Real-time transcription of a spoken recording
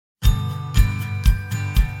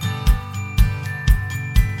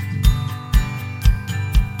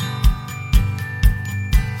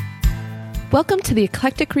Welcome to the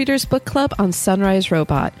Eclectic Readers Book Club on Sunrise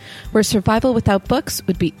Robot, where survival without books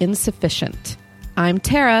would be insufficient. I'm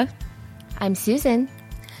Tara. I'm Susan.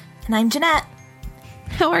 And I'm Jeanette.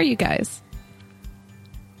 How are you guys?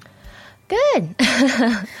 Good.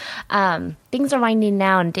 Things are winding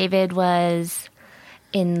down. David was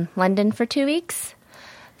in London for 2 weeks,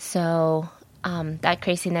 so that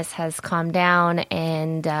craziness has calmed down,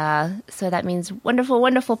 and so that means wonderful,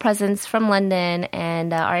 wonderful presents from London,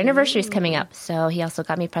 and our anniversary is coming up, so he also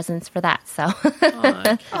got me presents for that. So,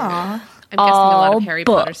 Aww. Aw, I'm guessing a lot of Harry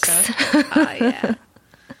books. Potter stuff. Yeah.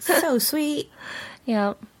 so sweet.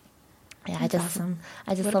 Yeah, I That's just awesome.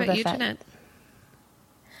 love What that about you, fact. Jeanette?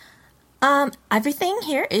 Everything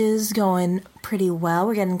here is going pretty well.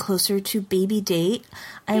 We're getting closer to baby date.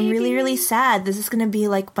 I'm really, really sad. This is going to be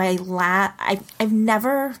like my I've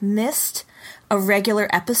never missed a regular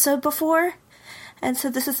episode before. And so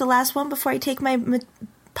this is the last one before I take my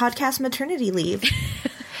podcast maternity leave.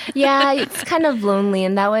 Yeah, it's kind of lonely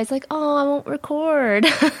in that way. It's like, oh, I won't record.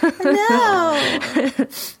 No. But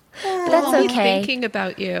that's We'll be okay. thinking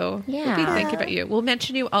about you. We'll Yeah. be thinking about you. We'll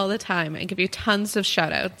mention you all the time and give you tons of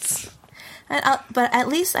shout-outs. But at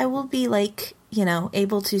least I will be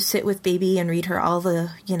able to sit with baby and read her all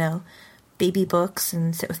the, baby books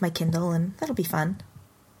and sit with my Kindle, and that'll be fun.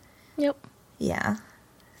 Yep. Yeah.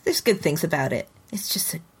 There's good things about it. It's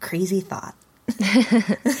just a crazy thought.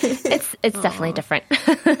 It's definitely different.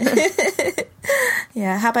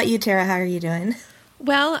 Yeah. How about you, Tara? How are you doing?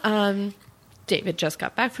 Well, David just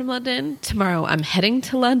got back from London. Tomorrow I'm heading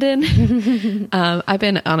to London. I've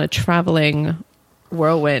been on a traveling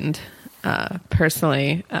whirlwind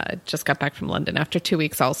personally. Just got back from London after 2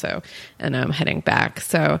 weeks also, and I'm heading back.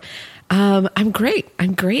 So I'm great.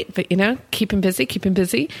 But, keeping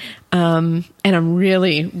busy. And I'm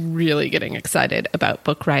really, really getting excited about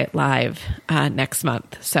Book Riot Live next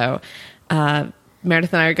month. So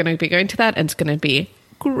Meredith and I are going to be going to that, and it's going to be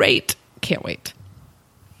great. Can't wait.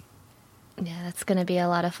 Yeah, that's going to be a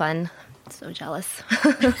lot of fun. So jealous.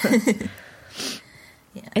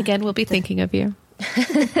 Yeah. Again, we'll be thinking of you.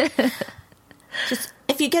 Just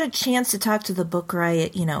if you get a chance to talk to the Book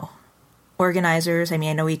Riot, organizers. I mean,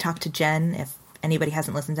 I know we talked to Jen. If anybody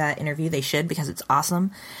hasn't listened to that interview, they should, because it's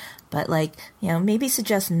awesome. But maybe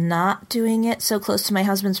suggest not doing it so close to my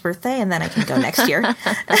husband's birthday, and then I can go next year. Sure.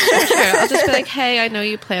 I'll just be like, hey, I know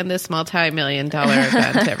you plan this multi-million-dollar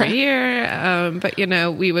event every year, but,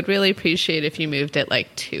 we would really appreciate if you moved it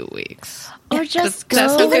 2 weeks. Or just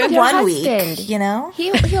That's go okay. with Even your 1 week, husband.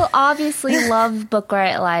 He'll obviously love Book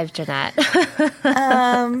Riot Live, Jeanette.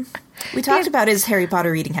 We talked about his Harry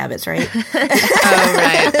Potter reading habits, right? Oh,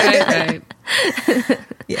 right.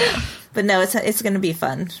 Yeah. But no, it's going to be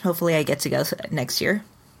fun. Hopefully I get to go next year.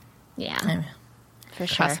 Yeah, for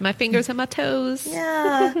sure. Cross my fingers and my toes.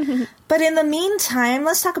 Yeah. But in the meantime,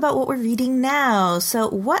 let's talk about what we're reading now. So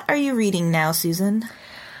what are you reading now, Susan?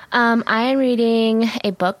 I am reading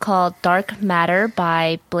a book called Dark Matter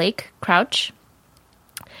by Blake Crouch.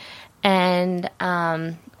 And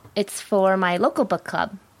it's for my local book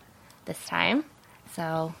club this time.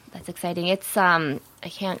 So that's exciting. It's I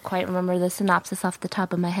can't quite remember the synopsis off the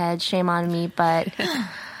top of my head. Shame on me, but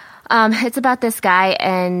it's about this guy,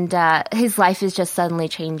 and his life is just suddenly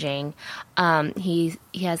changing. He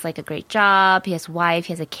has a great job, he has a wife,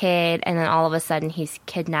 he has a kid, and then all of a sudden he's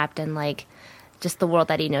kidnapped, and just the world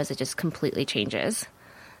that he knows, it just completely changes.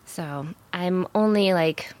 So I'm only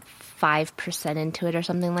 5% into it or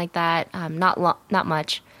something like that. Not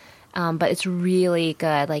much. But it's really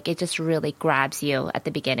good. It just really grabs you at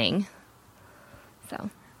the beginning. So,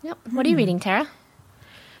 yep. What are you reading, Tara?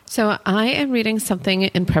 So I am reading something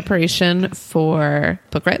in preparation for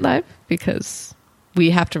Book Riot Live, because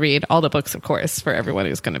we have to read all the books, of course, for everyone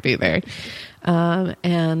who's going to be there.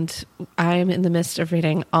 And I'm in the midst of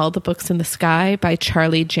reading All the Books in the Sky by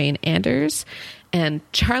Charlie Jane Anders. And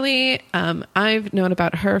Charlie, I've known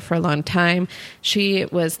about her for a long time. She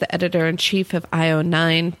was the editor-in-chief of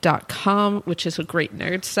io9.com, which is a great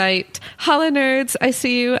nerd site. Holla nerds, I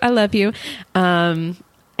see you. I love you.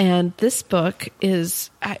 And this book is,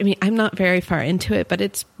 I'm not very far into it, but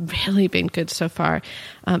it's really been good so far.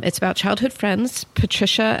 It's about childhood friends,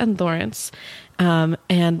 Patricia and Lawrence.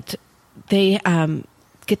 And they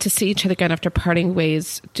get to see each other again after parting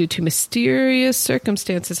ways due to mysterious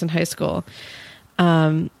circumstances in high school.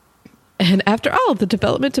 And after all, the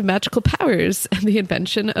development of magical powers and the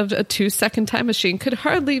invention of a 2-second time machine could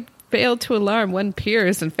hardly fail to alarm one's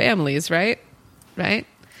peers and families, right? Right?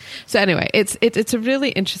 So anyway, it's a really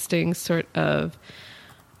interesting sort of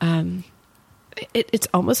it's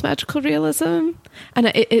almost magical realism,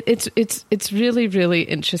 and it's really, really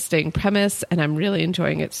interesting premise, and I'm really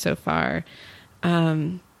enjoying it so far.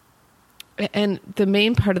 And the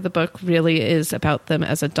main part of the book really is about them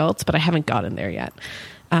as adults, but I haven't gotten there yet.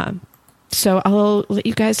 So I'll let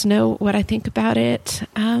you guys know what I think about it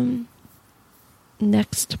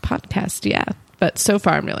next podcast. Yeah, but so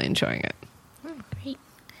far I'm really enjoying it. Oh, great.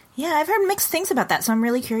 Yeah, I've heard mixed things about that, so I'm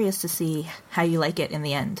really curious to see how you like it in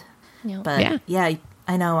the end. Yep. But yeah,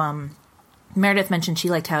 I know Meredith mentioned she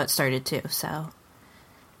liked how it started too, so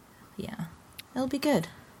yeah, it'll be good.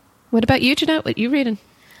 What about you, Jeanette? What you reading?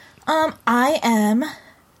 I am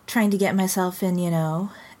trying to get myself in, an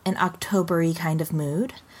October-y kind of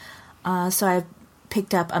mood. So I've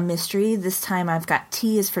picked up a mystery. This time I've got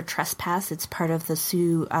T is for Trespass. It's part of the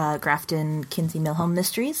Sue Grafton Kinsey Milholm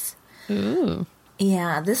mysteries. Ooh.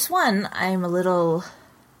 Yeah, this one I'm a little...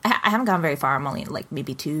 I haven't gone very far. I'm only like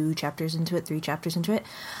maybe 3 chapters into it.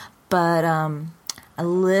 But a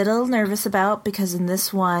little nervous about, because in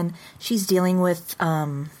this one she's dealing with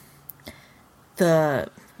the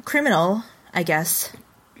criminal, I guess.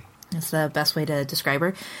 That's the best way to describe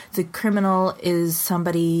her. The criminal is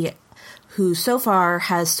somebody who so far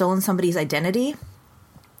has stolen somebody's identity,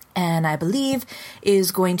 and I believe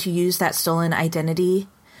is going to use that stolen identity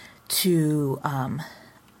to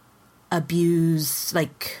abuse,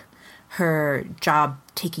 like, her job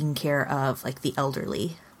taking care of, like, the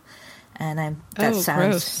elderly. And sounds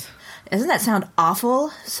gross. Doesn't that sound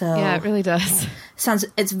awful? So Yeah, it really does. sounds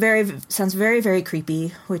very, very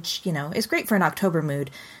creepy, which, is great for an October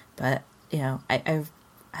mood. But,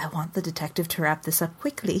 I want the detective to wrap this up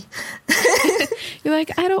quickly. You're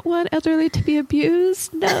like, I don't want elderly to be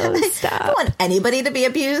abused. No, stop. I don't want anybody to be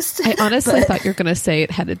abused. I honestly thought you were going to say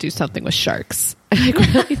it had to do something with sharks. I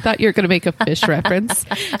really thought you were going to make a fish reference,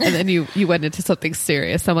 and then you went into something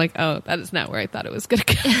serious. I'm like, oh, that is not where I thought it was going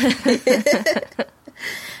to go.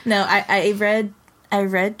 No, I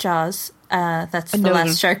read Jaws. That's the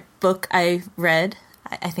last shark book I read.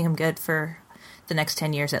 I think I'm good for the next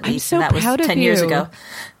 10 years at least. I'm so and that proud was of 10 years you. ago.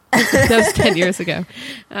 That was 10 years ago.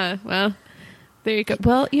 Well, there you go.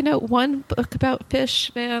 Well, one book about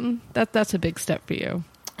fish, man, that's a big step for you.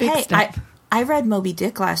 Big step. I read Moby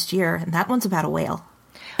Dick last year, and that one's about a whale.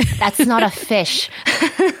 That's not a fish.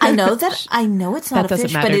 I know it's not that a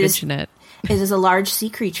fish, doesn't matter but to it Jeanette. is a large sea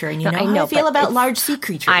creature, and I how know, I feel but about large sea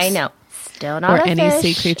creatures. I know. Still not Or a any fish.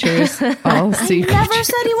 sea creatures. All sea I never creatures.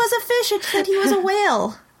 said he was a fish. It said he was a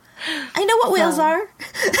whale. I know what whales are.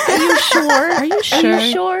 Are you sure? Are you sure? Are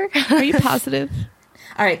you sure? Are you positive?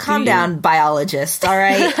 All right, calm down, biologist. All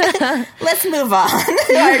right, let's move on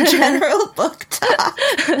to our general book talk.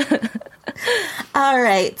 All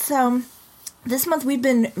right, so this month we've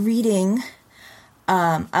been reading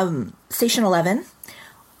Station 11,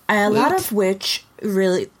 a lot of which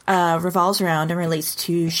really revolves around and relates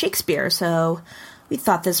to Shakespeare. So we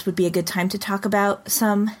thought this would be a good time to talk about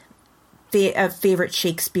some favorite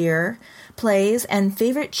Shakespeare plays and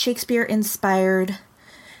favorite Shakespeare-inspired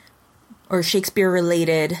or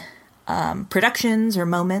Shakespeare-related productions or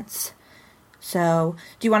moments. So,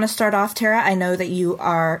 do you want to start off, Tara? I know that you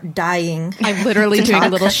are dying. I'm literally doing a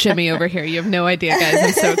little shimmy over here. You have no idea, guys.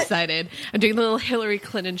 I'm so excited. I'm doing the little Hillary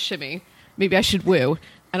Clinton shimmy. Maybe I should woo.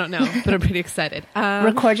 I don't know, but I'm pretty excited.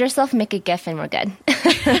 Record yourself, make a GIF, and we're good.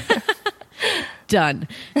 Done.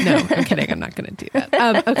 No, I'm kidding. I'm not going to do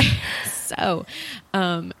that. Okay. So,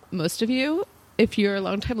 most of you, if you're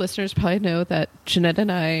longtime listeners, probably know that Jeanette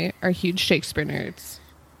and I are huge Shakespeare nerds.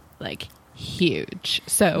 Like, huge.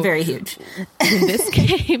 So Very huge. When this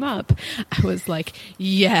came up, I was like,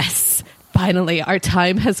 yes, finally, our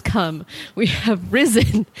time has come. We have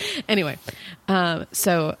risen. Anyway,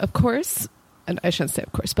 so of course, and I shouldn't say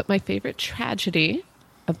of course, but my favorite tragedy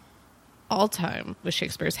of all time was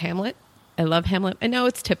Shakespeare's Hamlet. I love Hamlet. I know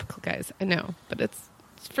it's typical, guys. I know, but it's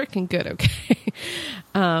freaking good, okay?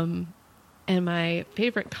 And my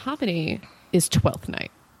favorite comedy is Twelfth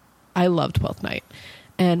Night. I love Twelfth Night.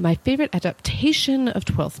 And my favorite adaptation of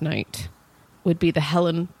Twelfth Night would be the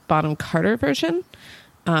Helen Bonham Carter version,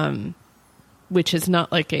 which is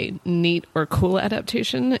not like a neat or cool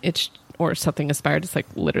adaptation. Or something inspired. It's like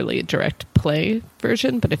literally a direct play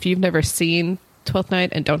version. But if you've never seen Twelfth Night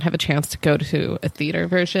and don't have a chance to go to a theater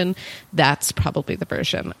version, that's probably the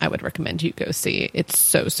version I would recommend you go see. It's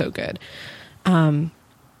so, so good. And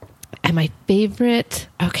my favorite...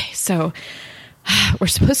 Okay, so... We're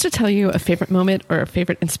supposed to tell you a favorite moment or a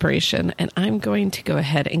favorite inspiration, and I'm going to go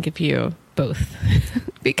ahead and give you both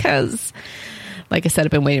because, like I said,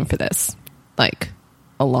 I've been waiting for this like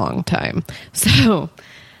a long time. So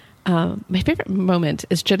my favorite moment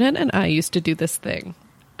is Jeanette and I used to do this thing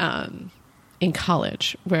in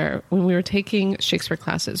college, where when we were taking Shakespeare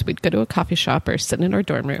classes, we'd go to a coffee shop or sit in our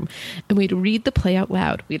dorm room, and we'd read the play out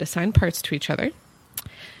loud. We'd assign parts to each other,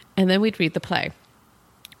 and then we'd read the play,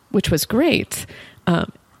 which was great,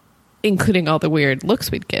 including all the weird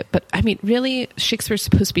looks we'd get. But I mean, really, Shakespeare's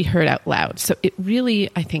supposed to be heard out loud. So it really,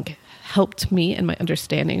 I think, helped me and my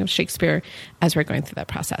understanding of Shakespeare as we're going through that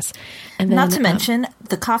process. And then, not to mention,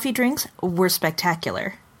 the coffee drinks were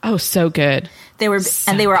spectacular. Oh, so good. They were, so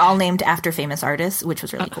and they were all named after famous artists, which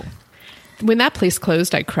was really cool. When that place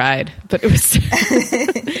closed, I cried, but it was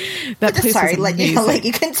that place. Sorry, was amazing. let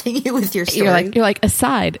you continue with your story. You're like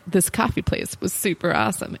aside, this coffee place was super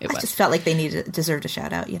awesome. It I was. just felt like they deserved a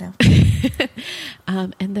shout out,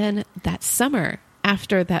 And then that summer,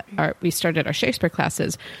 after that, we started our Shakespeare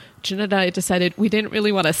classes. Jen and I decided we didn't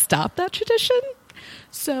really want to stop that tradition,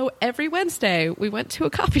 so every Wednesday we went to a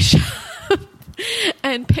coffee shop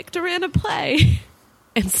and picked a random play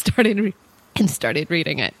and started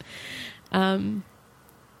reading it,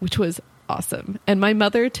 which was awesome. And my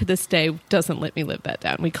mother to this day doesn't let me live that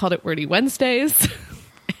down. We called it Wordy Wednesdays,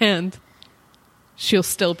 and she'll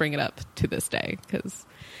still bring it up to this day because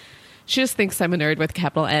she just thinks I'm a nerd with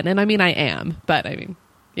capital N. And I mean, I am, but I mean,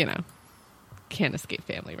 can't escape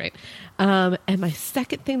family, right? And my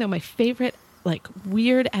second thing, though, my favorite like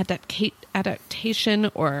weird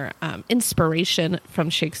adaptation or inspiration from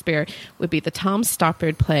Shakespeare would be the Tom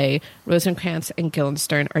Stoppard play Rosencrantz and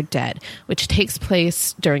Guildenstern Are Dead, which takes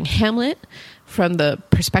place during Hamlet from the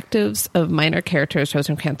perspectives of minor characters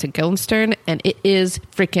Rosencrantz and Guildenstern, and it is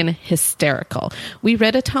freaking hysterical. We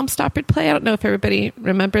read a Tom Stoppard play. I don't know if everybody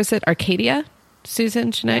remembers it. Arcadia.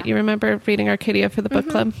 Susan, Jeanette, you remember reading Arcadia for the book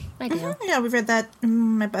club? I do. Yeah, we read that,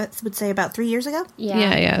 I would say, about 3 years ago.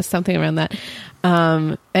 Yeah, something around that.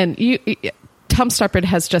 And Tom Stoppard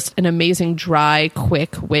has just an amazing, dry,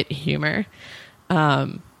 quick wit humor.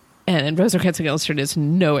 And Rosencrantz and Guildenstern is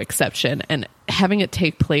no exception. And having it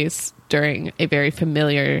take place during a very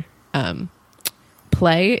familiar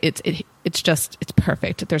play, it's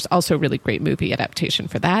perfect. There's also a really great movie adaptation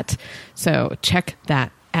for that. So check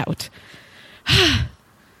that out.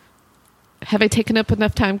 Have I taken up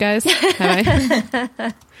enough time, guys?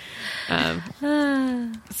 Have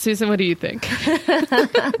I? Susan, what do you think?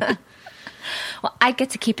 Well, I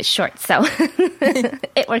get to keep it short, so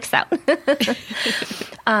it works out.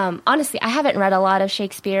 Honestly, I haven't read a lot of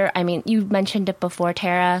Shakespeare. I mean, you mentioned it before,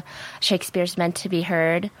 Tara. Shakespeare's meant to be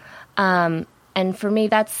heard. And for me,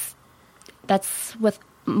 that's with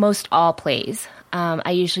most all plays.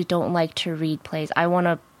 I usually don't like to read plays. I want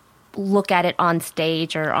to look at it on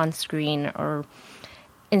stage or on screen or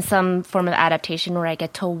in some form of adaptation where I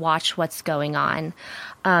get to watch what's going on.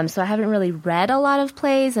 So I haven't really read a lot of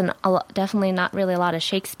plays and definitely not really a lot of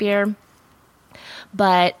Shakespeare.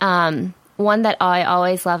 But one that I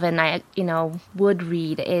always love and I, would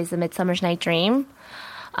read is A Midsummer Night's Dream.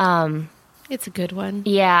 It's a good one.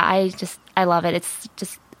 Yeah, I love it. It's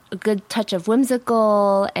just a good touch of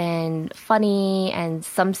whimsical and funny and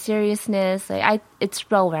some seriousness.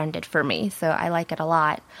 It's well-rounded for me, so I like it a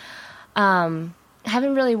lot. I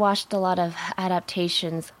haven't really watched a lot of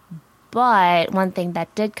adaptations, but one thing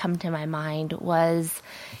that did come to my mind was,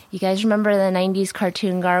 you guys remember the 90s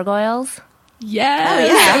cartoon Gargoyles?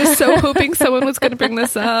 Yes! Oh, yeah. I was so hoping someone was going to bring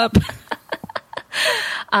this up.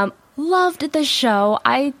 Loved the show.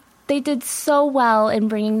 They did so well in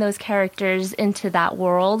bringing those characters into that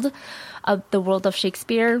world, of the world of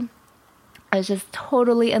Shakespeare. I was just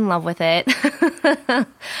totally in love with it.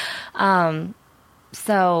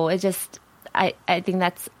 So it just, I think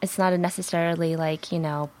it's not a necessarily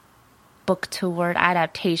book to word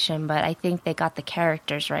adaptation, but I think they got the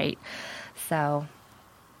characters right. So,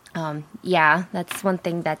 yeah, that's one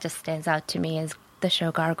thing that just stands out to me is the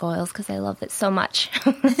show Gargoyles, because I love it so much.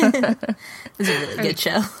 It's a really good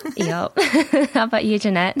show. Yep. How about you,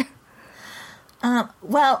 Jeanette?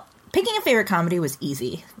 Well, picking a favorite comedy was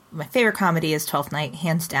easy. My favorite comedy is Twelfth Night,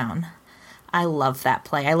 hands down. I love that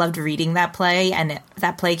play. I loved reading that play, and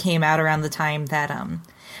that play came out around the time that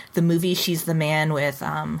the movie She's the Man with,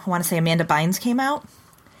 I want to say Amanda Bynes came out.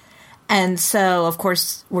 And so, of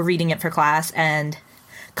course, we're reading it for class and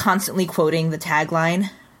constantly quoting the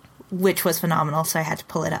tagline, which was phenomenal, so I had to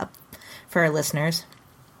pull it up for our listeners.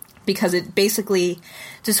 Because it basically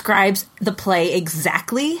describes the play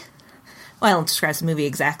exactly. Well, it describes the movie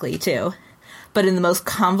exactly, too. But in the most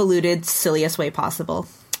convoluted, silliest way possible.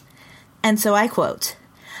 And so I quote,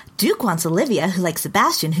 Duke wants Olivia, who likes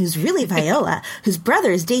Sebastian, who's really Viola, whose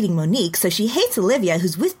brother is dating Monique, so she hates Olivia,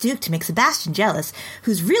 who's with Duke to make Sebastian jealous,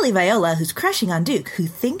 who's really Viola, who's crushing on Duke, who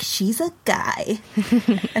thinks she's a guy.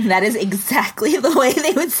 And that is exactly the way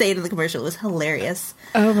they would say it in the commercial. It was hilarious.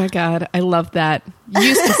 Oh my God. I love that. You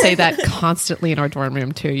used to say that constantly in our dorm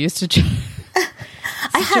room too. You used to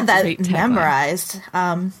I had that memorized.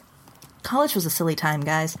 College was a silly time,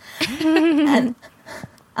 guys. And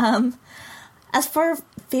as for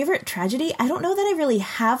favorite tragedy, I don't know that I really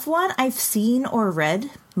have one. I've seen or read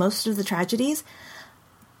most of the tragedies,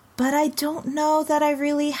 but I don't know that I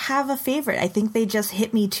really have a favorite. I think they just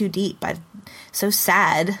hit me too deep. I'm so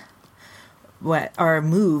sad or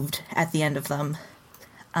moved at the end of them.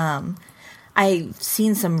 I've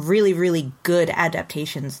seen some really, really good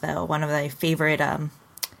adaptations, though. One of my favorite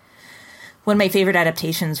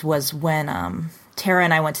adaptations was when Tara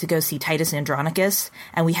and I went to go see Titus Andronicus,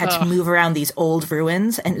 and we had to move around these old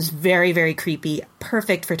ruins, and it was very, very creepy.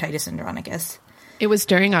 Perfect for Titus Andronicus. It was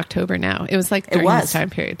during October now. It was like during this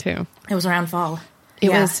time period, too. It was around fall. It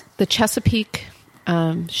was the Chesapeake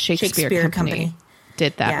Shakespeare Company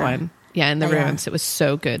did that one. Yeah, in the ruins. It was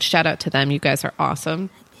so good. Shout out to them. You guys are awesome.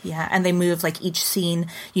 Yeah, and they moved, like, each scene,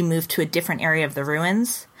 you moved to a different area of the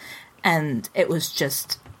ruins, and it was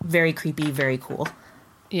just very creepy, very cool.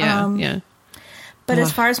 Yeah, yeah. But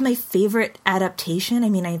as far as my favorite adaptation, I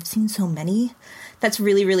mean, I've seen so many. That's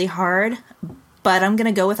really, really hard. But I'm going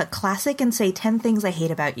to go with a classic and say 10 Things I Hate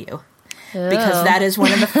About You. Because that is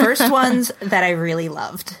one of the first ones that I really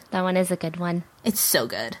loved. That one is a good one. It's so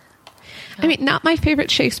good. I mean, not my favorite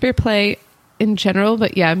Shakespeare play in general,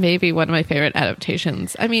 but yeah, maybe one of my favorite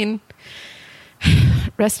adaptations. I mean,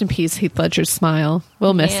 rest in peace, Heath Ledger's smile.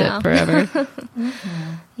 We'll miss it forever.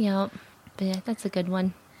 Yeah, but yeah, that's a good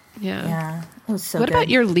one. Yeah. It was so What good. about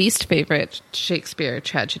your least favorite Shakespeare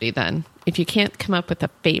tragedy then? If you can't come up with a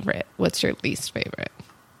favorite, what's your least favorite?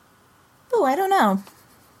 Oh, I don't know.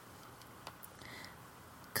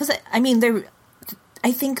 Because, I mean,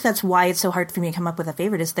 I think that's why it's so hard for me to come up with a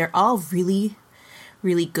favorite, is they're all really,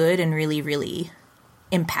 really good and really, really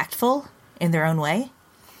impactful in their own way.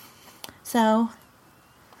 So,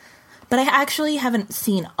 but I actually haven't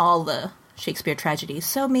seen all the Shakespeare tragedies,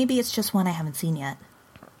 so maybe it's just one I haven't seen yet.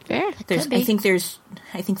 Fair. I think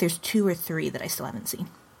there's 2 or 3 that I still haven't seen.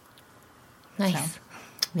 Nice. So,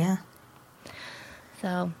 yeah.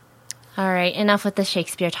 So, all right, enough with the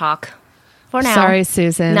Shakespeare talk. For now. Sorry,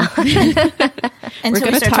 Susan. No.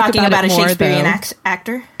 Until we start talking about a Shakespearean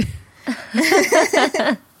actor.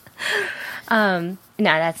 No,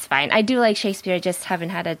 that's fine. I do like Shakespeare, just haven't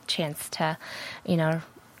had a chance to,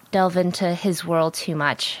 delve into his world too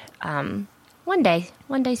much. One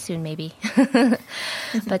day soon, maybe.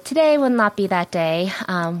 But today will not be that day.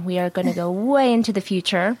 We are going to go way into the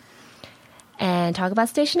future and talk about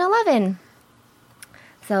Station 11.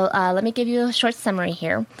 So let me give you a short summary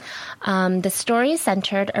here. The story is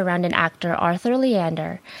centered around an actor, Arthur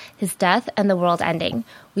Leander, his death and the world ending.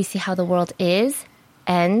 We see how the world is,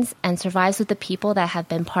 ends, and survives with the people that have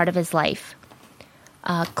been part of his life.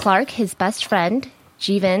 Clark, his best friend,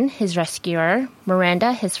 Jeevan, his rescuer,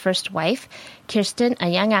 Miranda, his first wife, Kirsten, a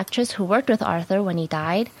young actress who worked with Arthur when he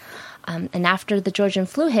died, and after the Georgian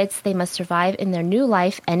flu hits, they must survive in their new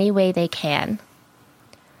life any way they can.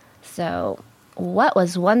 So, what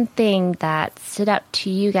was one thing that stood out to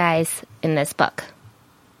you guys in this book?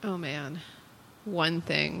 Oh, man. One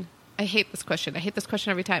thing. I hate this question. I hate this question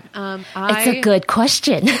every time. It's a good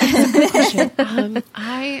question.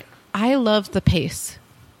 I love the pace.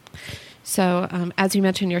 So, as you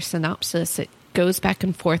mentioned, your synopsis, it goes back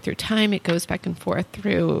and forth through time. It goes back and forth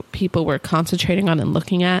through people we're concentrating on and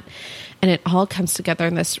looking at. And it all comes together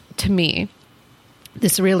in this, to me,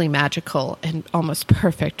 this really magical and almost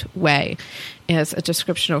perfect way as a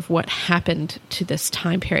description of what happened to this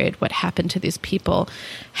time period, what happened to these people,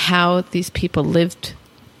 how these people lived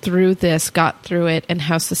through this, got through it, and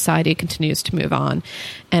how society continues to move on.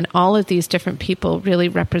 And all of these different people really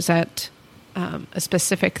represent a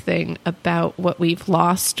specific thing about what we've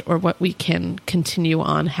lost or what we can continue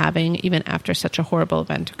on having even after such a horrible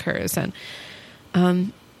event occurs. And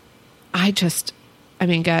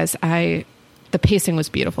guys, the pacing was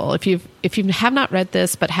beautiful. If you have not read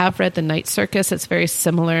this but have read The Night Circus, it's very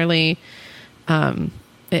similarly,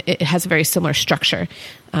 it has a very similar structure.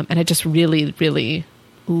 And I just really, really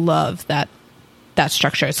love that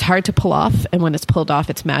structure. It's hard to pull off, and when it's pulled off,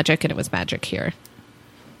 it's magic, and it was magic here.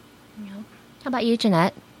 How about you,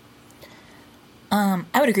 Jeanette? I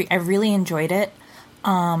would agree. I really enjoyed it.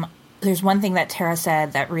 There's one thing that Tara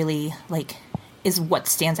said that really, is what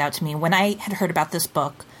stands out to me. When I had heard about this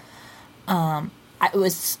book, it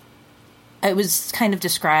was it was kind of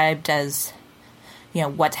described as, you know,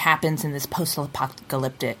 what happens in this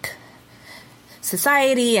post-apocalyptic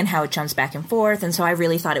society and how it jumps back and forth. And so I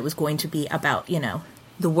really thought it was going to be about, you know,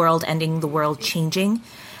 the world ending, the world changing.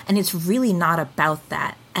 And it's really not about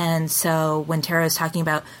that. And so when Tara is talking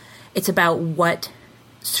about, it's about what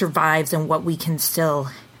survives and what we can still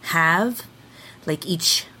have, like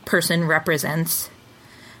each person represents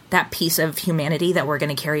that piece of humanity that we're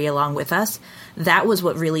going to carry along with us. That was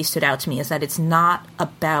what really stood out to me, is that it's not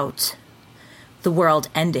about the world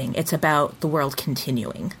ending. It's about the world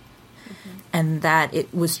continuing. And that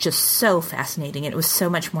it was just so fascinating. It was so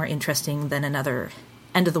much more interesting than another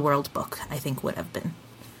end of the world book, I think, would have been.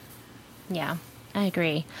 Yeah, I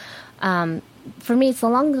agree. For me, it's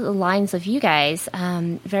along the lines of you guys.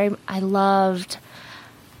 I loved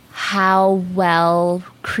how well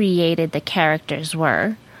created the characters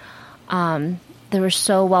were. They were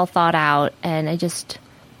so well thought out, and I just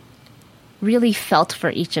really felt for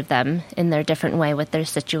each of them in their different way with their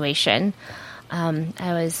situation. I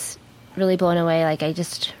was really blown away. Like, I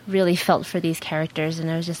just really felt for these characters,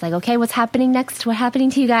 and I was just like, okay, what's happening next? What's happening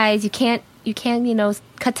to you guys? You can't, you know,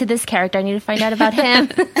 cut to this character. I need to find out about him.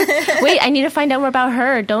 Wait, I need to find out more about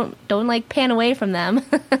her. Don't like pan away from them.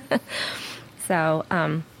 So,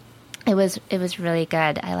 it was really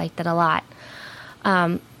good. I liked it a lot.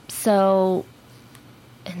 So,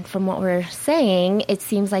 and from what we're saying, it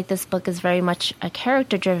seems like this book is very much a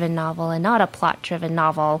character-driven novel and not a plot-driven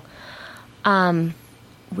novel.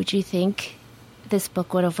 Would you think this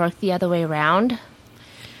book would have worked the other way around?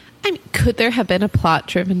 I mean, could there have been a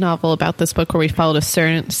plot-driven novel about this book where we followed a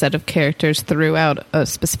certain set of characters throughout a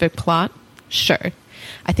specific plot? Sure.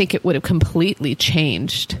 I think it would have completely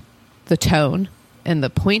changed the tone and the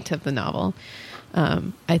point of the novel.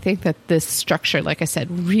 I think that this structure, like I said,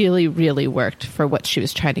 really, really worked for what she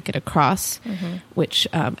was trying to get across, which,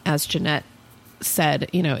 as Jeanette said,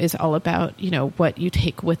 you know, is all about, you know, what you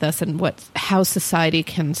take with us and how society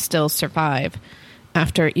can still survive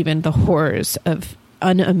after even the horrors of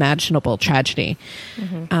unimaginable tragedy.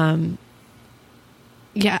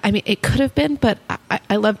 Yeah, I mean, it could have been, but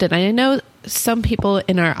I loved it. And I know some people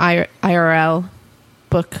in our IRL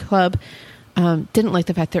book club didn't like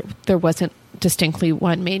the fact that there wasn't distinctly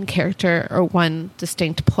one main character or one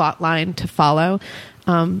distinct plot line to follow.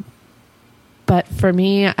 But for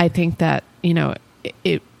me, I think that, you know,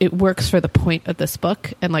 it works for the point of this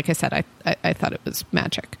book. And like I said, I thought it was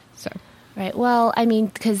magic. So Right. Well, I mean,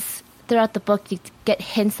 because throughout the book you get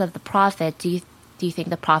hints of the prophet. Do you think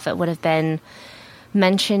the prophet would have been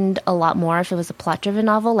mentioned a lot more if it was a plot-driven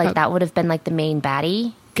novel? Like that would have been like the main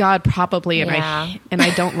baddie? God, probably, and Yeah. I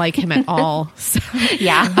don't like him at all. So,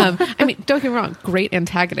 Yeah. I mean, don't get me wrong, great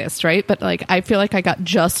antagonist, right? But like, I feel like I got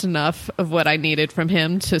just enough of what I needed from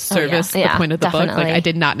him to service the Yeah, point of the book. definitely. Like, I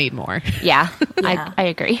did not need more. Yeah. Yeah. I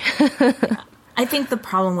agree. I think the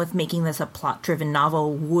problem with making this a plot-driven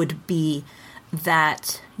novel would be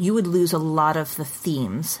that you would lose a lot of the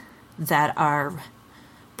themes that are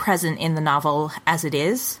present in the novel as it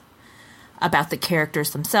is, about the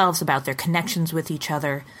characters themselves, about their connections with each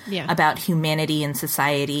other, about humanity and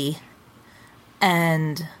society,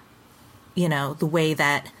 and, you know, the way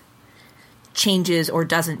that changes or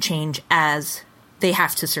doesn't change as they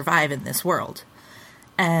have to survive in this world.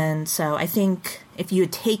 And so I think if you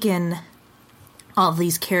had taken all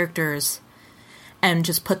these characters and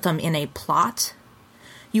just put them in a plot,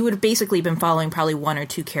 you would have basically been following probably one or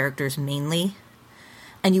two characters mainly,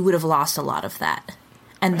 and you would have lost a lot of that.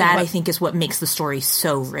 And that, I think, is what makes the story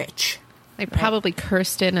so rich. Like probably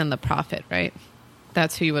Kirsten and the prophet, right?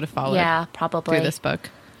 That's who you would have followed. Yeah, probably. Through this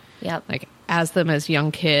book. Yep. Like as them as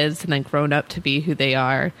young kids and then grown up to be who they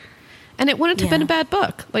are. And it wouldn't have been a bad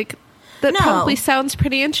book. Like that probably sounds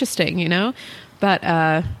pretty interesting, you know? But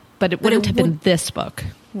it wouldn't have been this book.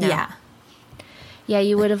 No. Yeah. Yeah,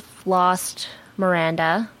 you would have lost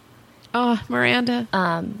Miranda. Oh, Miranda.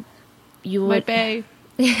 You My would. bae.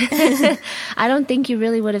 I don't think you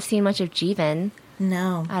really would have seen much of Jeevan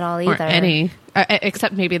No. at all Or either. any.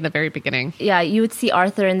 Except maybe in the very beginning. Yeah, you would see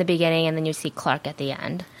Arthur in the beginning, and then you see Clark at the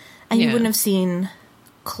end. And you Yeah. wouldn't have seen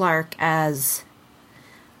Clark as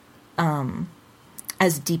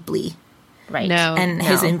deeply Right. No. and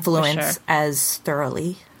his for influence sure. as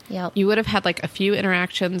thoroughly. Yep. You would have had like a few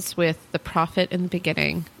interactions with the prophet in the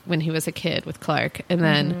beginning when he was a kid with Clark, and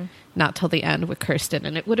then not till the end with Kirsten.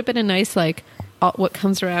 And it would have been a nice, like, what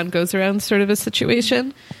comes around goes around sort of a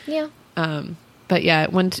situation. Yeah. But yeah,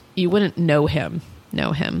 you wouldn't know him.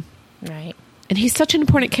 Right. And he's such an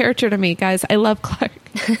important character to me, guys. I love Clark.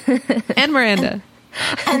 And Miranda.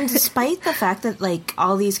 And despite the fact that, like,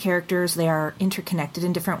 all these characters, they are interconnected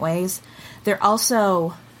in different ways, they're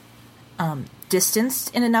also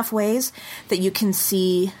distanced in enough ways that you can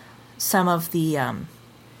see some of the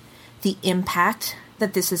impact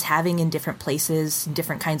that this is having in different places,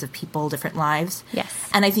 different kinds of people, different lives. Yes.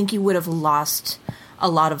 And I think you would have lost a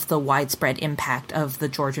lot of the widespread impact of the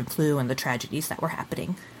Georgian flu and the tragedies that were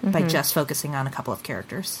happening by just focusing on a couple of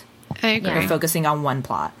characters. I agree. Or focusing on one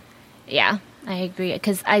plot. Yeah, I agree.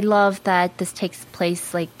 Because I love that this takes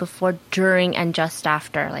place like before, during, and just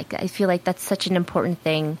after. Like, I feel like that's such an important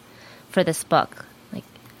thing for this book. Like,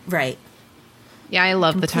 Right. Yeah, I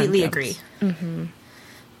love the time Completely jumps. agree.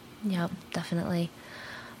 yep, definitely.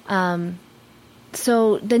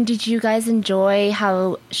 So then did you guys enjoy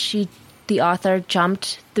how the author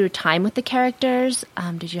jumped through time with the characters?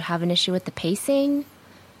 Did you have an issue with the pacing?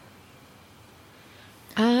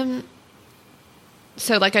 So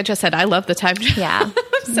like I just said, I love the time jumps. Yeah.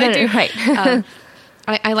 I do. Right.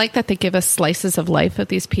 I like that they give us slices of life of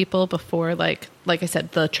these people before, like I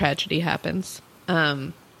said, the tragedy happens.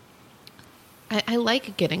 I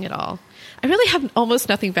like getting it all. I really have almost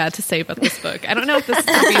nothing bad to say about this book. I don't know if this is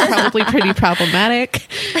going to be probably pretty problematic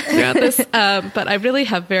throughout this, but I really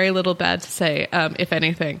have very little bad to say, if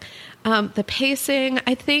anything. The pacing,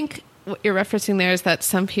 I think what you're referencing there is that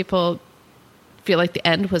some people feel like the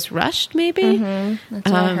end was rushed, maybe. That's what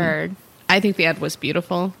I heard. I think the end was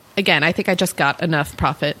beautiful. Again, I think I just got enough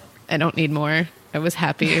profit. I don't need more. I was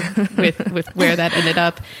happy with where that ended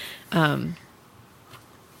up.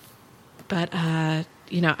 But I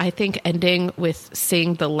think ending with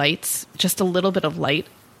seeing the lights, just a little bit of light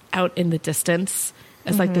out in the distance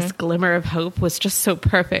as like this glimmer of hope was just so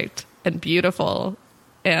perfect and beautiful.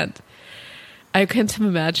 And I couldn't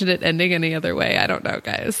imagine it ending any other way. I don't know,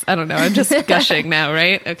 guys. I don't know. I'm just gushing now,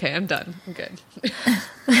 right? Okay, I'm done. I'm good.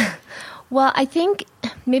 Well, I think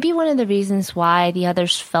maybe one of the reasons why the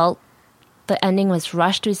others felt the ending was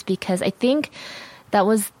rushed was because I think that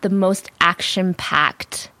was the most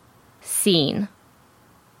action-packed scene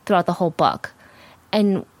throughout the whole book.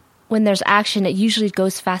 And when there's action, it usually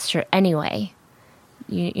goes faster anyway.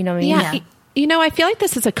 You know what I mean? Yeah. I feel like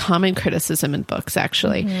this is a common criticism in books,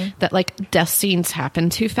 actually, that like death scenes happen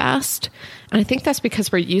too fast. And I think that's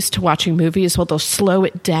because we're used to watching movies where they'll slow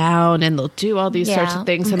it down and they'll do all these sorts of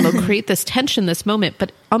things and they'll create this tension, this moment.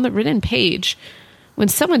 But on the written page, when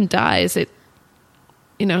someone dies, it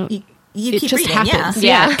You it keep just reading, happens.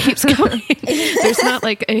 yeah. It keeps going. There's not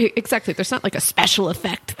like there's not like a special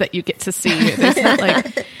effect that you get to see. There's not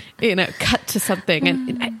like, cut to something.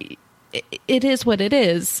 And it is what it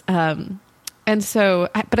is. And so,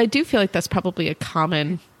 but I do feel like that's probably a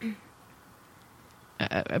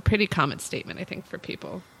pretty common statement, I think, for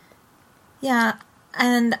people. Yeah,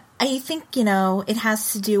 and I think, it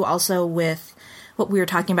has to do also with what we were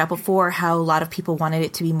talking about before, how a lot of people wanted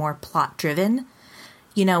it to be more plot-driven.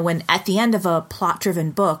 When at the end of a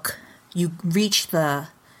plot-driven book, you reach the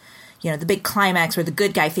big climax where the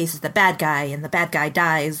good guy faces the bad guy and the bad guy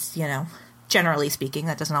dies, generally speaking.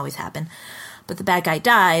 That doesn't always happen. But the bad guy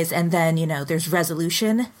dies, and then, there's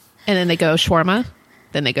resolution. And then they go shawarma.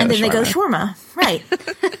 Then they go shawarma. Right.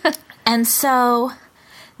 And so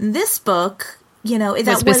this book,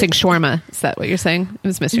 it's missing shawarma. Is that what you're saying? It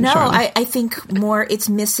was missing shawarma. No, I think more it's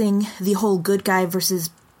missing the whole good guy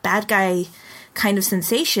versus bad guy kind of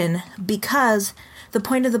sensation, because the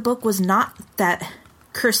point of the book was not that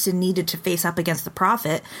Kirsten needed to face up against the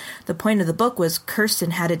Prophet. The point of the book was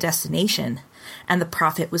Kirsten had a destination, and the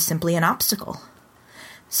Prophet was simply an obstacle.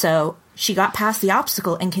 So she got past the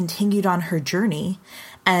obstacle and continued on her journey.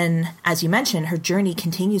 And as you mentioned, her journey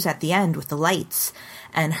continues at the end with the lights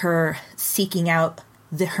and her seeking out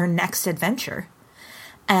her next adventure.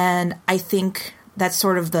 And I think that's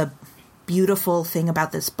sort of the beautiful thing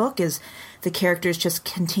about this book is the characters just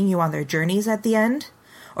continue on their journeys at the end,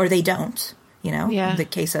 or they don't, in the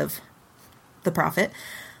case of the Prophet.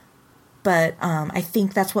 But I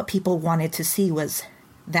think that's what people wanted to see, was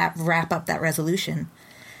that wrap up, that resolution.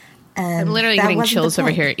 And I'm literally getting chills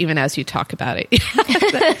over here, even as you talk about it.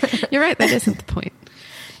 You're right. That isn't the point.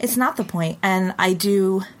 It's not the point. And I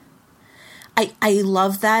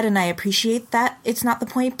love that, and I appreciate that it's not the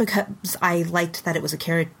point, because I liked that it was a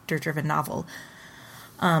character-driven novel.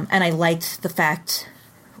 And I liked the fact,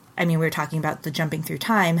 we were talking about the jumping through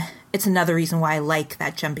time. It's another reason why I like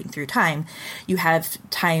that jumping through time. You have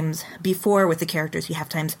times before with the characters, you have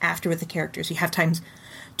times after with the characters, you have times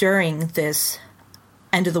during this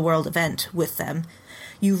end-of-the-world event with them.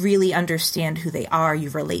 You really understand who they are, you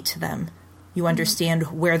relate to them. You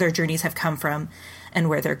understand where their journeys have come from and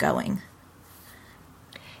where they're going.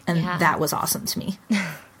 And that was awesome to me.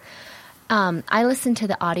 I listened to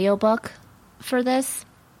the audiobook for this,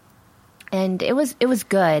 and it was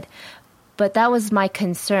good. But that was my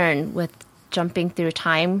concern with jumping through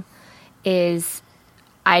time, is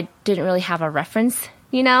I didn't really have a reference,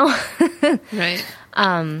 Right.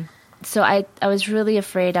 So I was really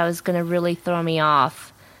afraid I was going to really throw me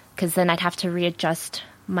off, because then I'd have to readjust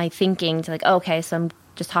my thinking to like, okay, so I'm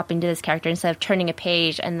just hopping to this character instead of turning a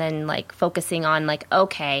page and then like focusing on like,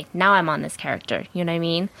 okay, now I'm on this character. You know what I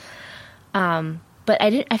mean? But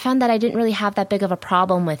I found that I didn't really have that big of a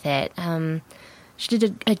problem with it. She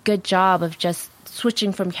did a good job of just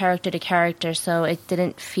switching from character to character, so it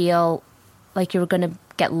didn't feel like you were going to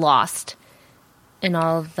get lost in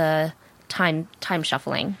all of the time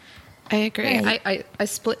shuffling. I agree. Right. I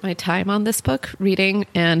split my time on this book, reading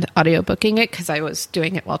and audiobooking it, because I was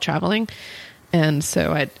doing it while traveling. And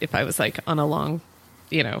so if I was like on a long,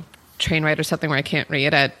 train ride or something where I can't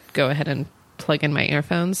read, I'd go ahead and plug in my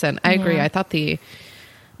earphones. And I agree. I thought the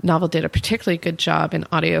novel did a particularly good job in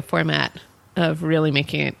audio format of really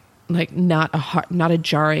making it like not a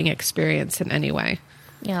jarring experience in any way.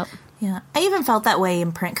 Yep. Yeah. I even felt that way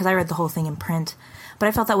in print, because I read the whole thing in print. But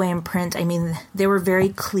I felt that way in print. I mean, there were very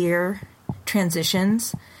clear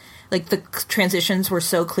transitions. Like, the transitions were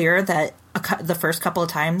so clear that the first couple of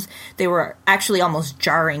times, they were actually almost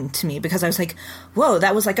jarring to me, because I was like, whoa,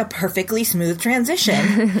 that was like a perfectly smooth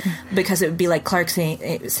transition. Because it would be like Clark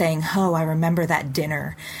saying, oh, I remember that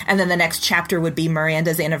dinner. And then the next chapter would be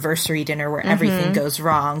Miranda's anniversary dinner where everything goes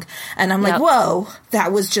wrong. And I'm like, whoa,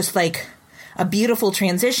 that was just like a beautiful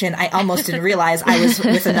transition. I almost didn't realize I was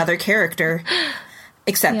with another character.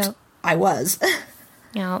 Except I was.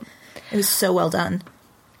 Yeah. It was so well done.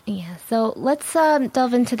 Yeah, so let's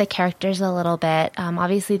delve into the characters a little bit.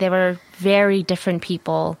 Obviously, they were very different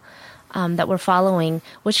people that we're following.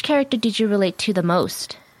 Which character did you relate to the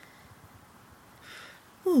most?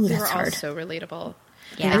 Ooh, They that's were all hard. so relatable.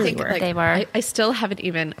 Yeah, I think they were. I still haven't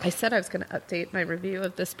even. I said I was going to update my review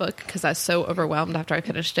of this book because I was so overwhelmed after I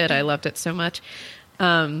finished it. I loved it so much.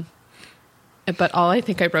 But all I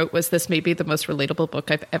think I wrote was, this may be the most relatable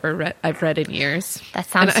book I've ever read. I've read in years. That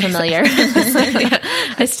sounds familiar. Yeah,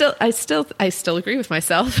 I still agree with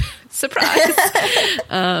myself. Surprise.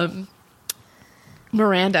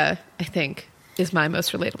 Miranda, I think, is my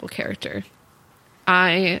most relatable character.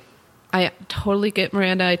 I totally get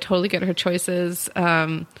Miranda. I totally get her choices.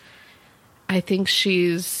 I think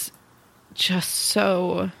she's just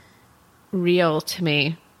so real to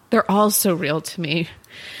me. They're all so real to me.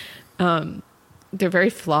 They're very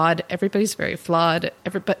flawed. Everybody's very flawed.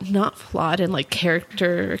 But not flawed in like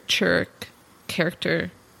caricature.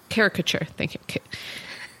 Thank you.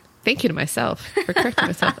 Thank you to myself for correcting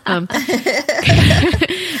myself. In a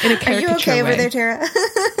caricature Are you okay way. over there, Tara?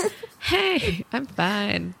 Hey, I'm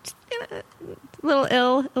fine. A little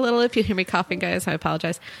ill. A little, if you hear me coughing, guys, I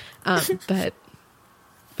apologize. But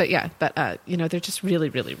they're just really,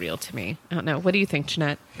 really real to me. I don't know. What do you think,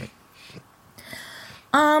 Jeanette?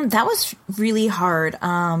 That was really hard,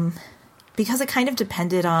 because it kind of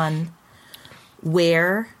depended on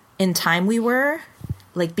where in time we were.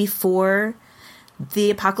 Like, before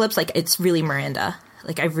the apocalypse, like, it's really Miranda.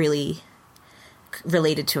 Like, I really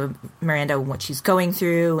related to Miranda and what she's going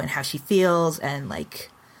through and how she feels, and, like,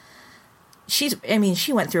 she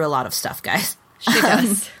went through a lot of stuff, guys. She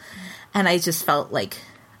does. And I just felt like,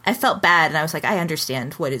 I felt bad, and I was like, I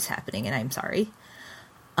understand what is happening, and I'm sorry.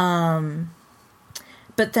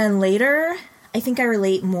 But then later, I think I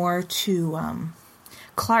relate more to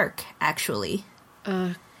Clark, actually.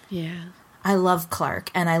 Yeah. I love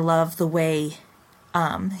Clark, and I love the way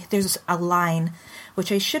there's a line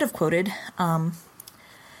which I should have quoted, and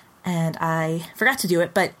I forgot to do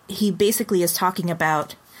it, but he basically is talking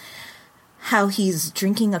about how he's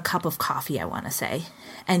drinking a cup of coffee, I want to say,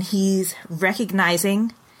 and he's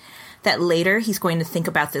recognizing that later he's going to think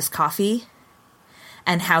about this coffee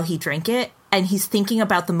and how he drank it, and he's thinking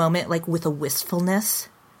about the moment like with a wistfulness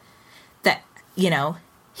that,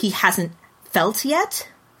 he hasn't felt yet.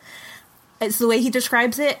 It's the way he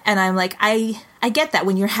describes it, and I'm like, I get that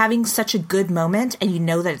when you're having such a good moment and you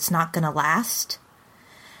know that it's not going to last,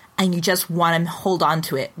 and you just want to hold on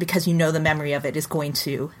to it because you know the memory of it is going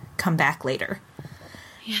to come back later.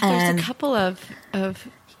 Yeah, there's a couple of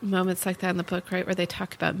moments like that in the book, right, where they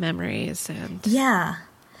talk about memories and... Yeah.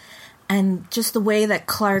 And just the way that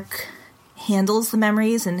Clark handles the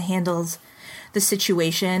memories and handles the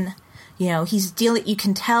situation, he's dealing... You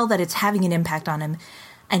can tell that it's having an impact on him,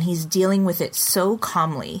 and he's dealing with it so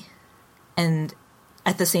calmly, and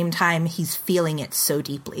at the same time, he's feeling it so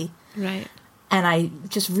deeply. Right. And I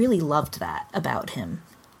just really loved that about him.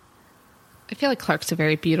 I feel like Clark's a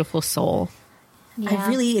very beautiful soul. Yeah. I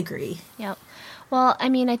really agree. Yep. Well, I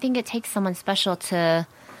mean, I think it takes someone special to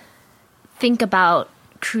think about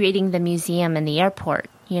creating the museum in the airport,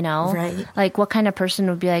 you know? Right. Like, what kind of person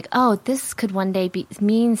would be like, oh, this could one day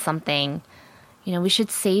mean something. You know, we should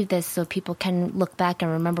save this so people can look back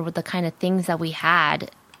and remember what the kind of things that we had.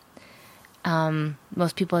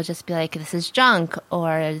 Most people would just be like, this is junk,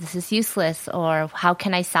 or this is useless, or how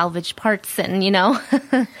can I salvage parts? And, you know.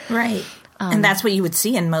 Right. And that's what you would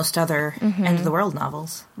see in most other end of the world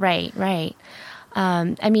novels. Right.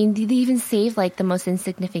 I mean, they even save like the most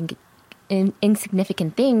insignificant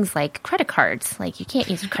things like credit cards. Like, you can't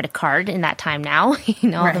use a credit card in that time now. You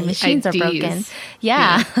know, Right. the machines are IDs. broken.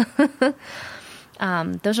 Yeah.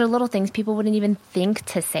 Those are little things people wouldn't even think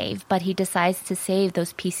to save, but he decides to save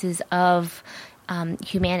those pieces of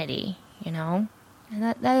humanity, you know? And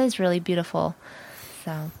that is really beautiful.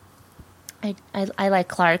 So I like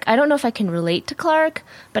Clark. I don't know if I can relate to Clark,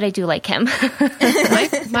 but I do like him.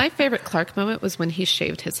 My favorite Clark moment was when he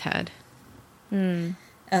shaved his head. Oh,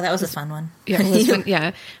 that was a fun one. Yeah, it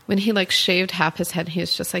was when he like shaved half his head, he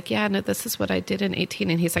was just like, yeah, no, this is what I did in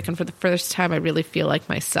 18. And he's like, and for the first time, I really feel like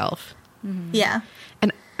myself. Yeah.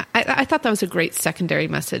 And I thought that was a great secondary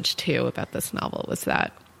message too about this novel, was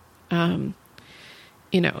that,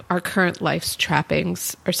 you know, our current life's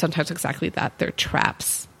trappings are sometimes exactly that. They're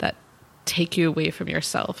traps that take you away from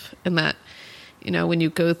yourself. And that, you know, when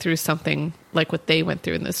you go through something like what they went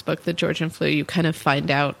through in this book, The Georgian Flu, you kind of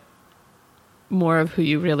find out more of who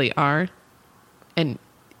you really are. And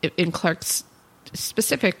in Clark's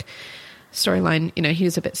specific storyline, you know, he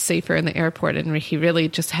was a bit safer in the airport, and he really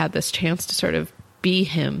just had this chance to sort of be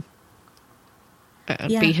him,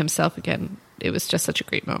 be himself again. It was just such a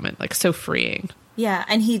great moment, like so freeing. Yeah,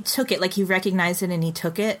 and he took it, like he recognized it and he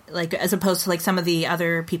took it, like as opposed to like some of the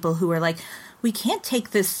other people who were like, we can't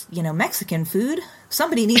take this, you know, Mexican food.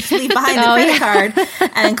 Somebody needs to leave behind the credit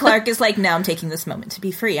card. And Clark is like, no, I'm taking this moment to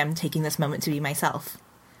be free. I'm taking this moment to be myself.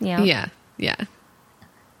 Yeah.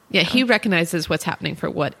 Yeah, he recognizes what's happening for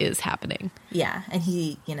what is happening. Yeah, and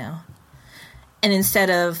he, you know, and instead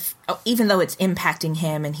of, even though it's impacting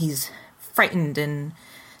him and he's frightened and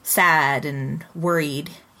sad and worried,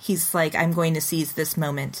 he's like, I'm going to seize this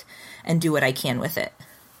moment and do what I can with it.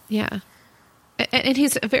 Yeah. And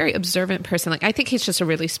he's a very observant person. Like, I think he's just a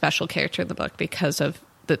really special character in the book because of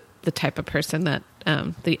the type of person that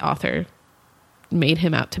the author made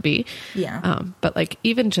him out to be. Yeah. But like,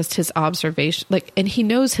 even just his observation, like, and he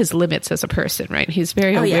knows his limits as a person, right? He's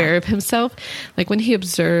very aware of himself. Like, when he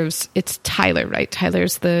observes, it's Tyler, right?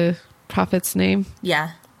 Tyler's the prophet's name.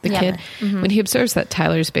 Yeah. The kid. When he observes that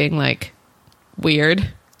Tyler's being like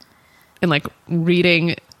weird and like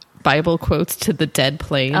reading Bible quotes to the dead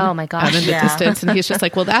plane. Oh my gosh. Out in the distance. And he's just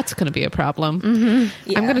like, well, that's going to be a problem.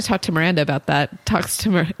 Yeah. I'm going to talk to Miranda about that. Talks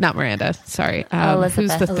to, not Miranda, sorry.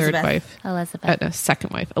 Who's the third wife? Elizabeth. No,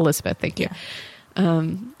 second wife. Elizabeth, thank you.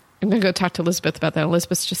 I'm going to go talk to Elizabeth about that.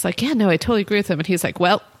 Elizabeth's just like, yeah, no, I totally agree with him. And he's like,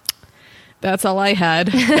 well, that's all I had.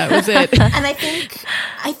 That was it. And I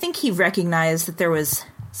think he recognized that there was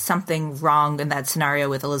something wrong in that scenario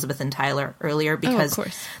with Elizabeth and Tyler earlier, because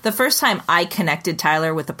the first time I connected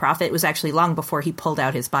Tyler with the prophet was actually long before he pulled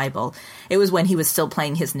out his Bible. It was when he was still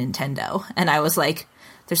playing his Nintendo. And I was like,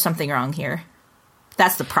 there's something wrong here.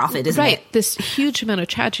 That's the prophet, isn't it? Right. This huge amount of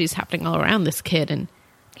tragedy is happening all around this kid. And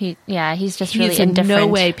he's just really he's indifferent. in no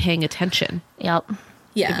way paying attention. Yep.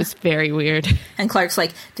 Yeah. It was very weird. And Clark's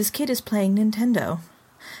like, this kid is playing Nintendo.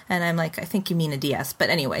 And I'm like, I think you mean a DS. But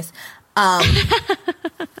anyways,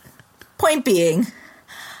 point being,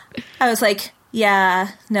 I was like, yeah,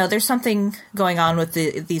 no, there's something going on with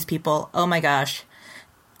these people. Oh my gosh.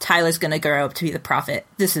 Tyler's going to grow up to be the prophet.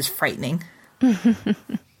 This is frightening.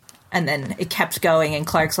 And then it kept going, and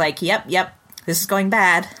Clark's like, yep, this is going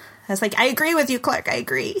bad. I was like, I agree with you, Clark, I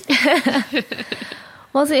agree.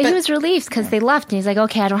 Well, he was relieved because they left, and he's like,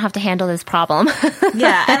 okay, I don't have to handle this problem.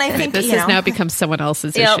 Yeah, and I think, this has now become someone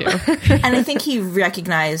else's issue. And I think he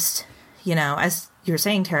recognized, you know, as you were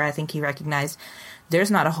saying, Tara, I think he recognized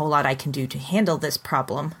there's not a whole lot I can do to handle this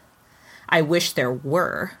problem. I wish there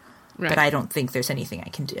were, but I don't think there's anything I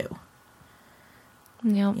can do.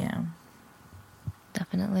 Yep. Yeah.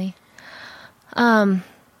 Definitely.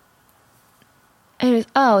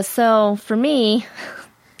 So for me,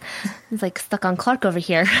 it's like stuck on Clark over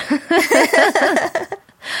here.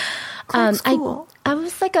 Clark's cool. I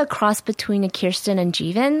was like a cross between a Kirsten and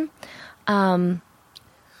Jeevan.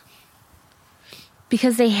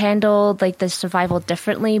 Because they handled like the survival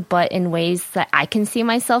differently, but in ways that I can see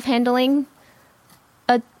myself handling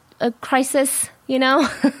a crisis, you know?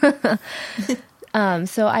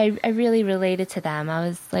 So I really related to them. I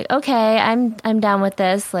was like, okay, I'm down with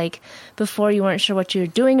this. Like, before you weren't sure what you were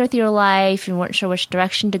doing with your life, you weren't sure which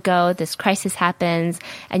direction to go. This crisis happens,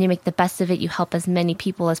 and you make the best of it. You help as many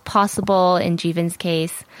people as possible. In Jeevan's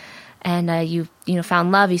case, and you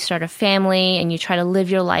found love. You start a family, and you try to live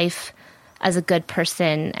your life as a good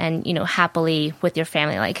person, and happily with your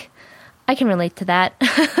family. Like, I can relate to that.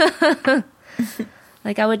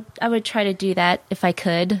 Like, I would try to do that if I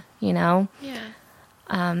could. Yeah.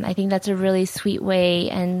 I think that's a really sweet way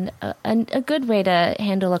and a good way to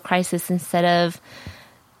handle a crisis, instead of,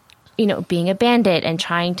 being a bandit and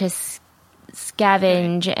trying to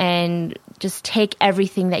scavenge and just take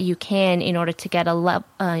everything that you can in order to get a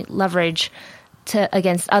leverage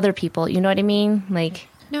against other people. You know what I mean? Like,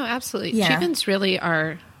 no, absolutely. Yeah. Jeevan's really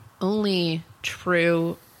our only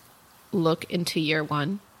true look into year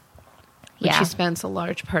one, which he spends a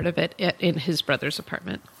large part of it in his brother's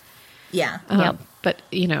apartment. Yeah. Yep. But,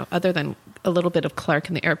 other than a little bit of Clark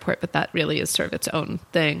in the airport, but that really is sort of its own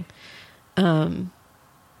thing. And,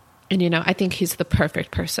 I think he's the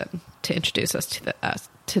perfect person to introduce us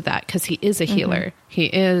to that, because he is a healer. Mm-hmm. He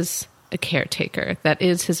is a caretaker. That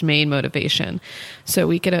is his main motivation. So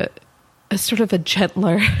we get a sort of a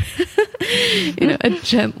gentler, a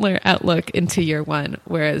gentler outlook into year one.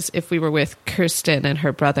 Whereas if we were with Kirsten and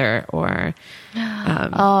her brother, or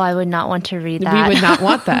I would not want to read that. We would not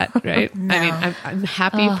want that, right? No. I mean, I'm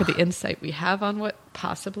happy for the insight we have on what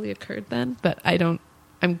possibly occurred then, but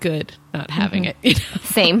I'm good not having it.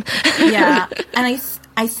 Same. Yeah, and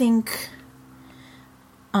I think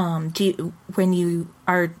when you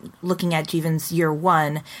are looking at Jeevan's year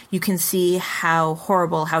one, you can see how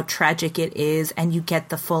horrible, how tragic it is, and you get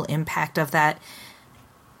the full impact of that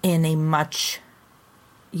in a much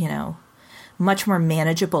more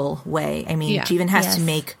manageable way. I mean, Jeevan has to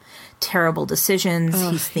make terrible decisions.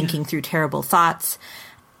 He's thinking through terrible thoughts,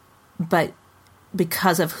 but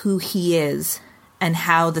because of who he is and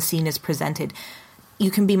how the scene is presented,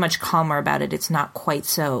 you can be much calmer about it. It's not quite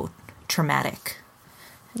so traumatic.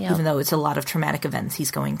 Yep. Even though it's a lot of traumatic events he's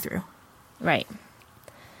going through. Right.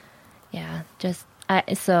 Yeah.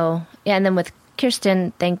 And then with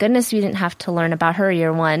Kirsten, thank goodness we didn't have to learn about her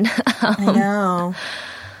year one. I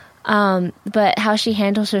know. But how she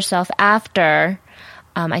handles herself after,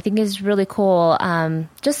 I think is really cool.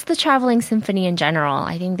 Just the Traveling Symphony in general.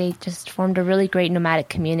 I think they just formed a really great nomadic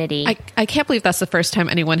community. I can't believe that's the first time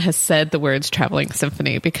anyone has said the words Traveling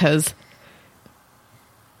Symphony, because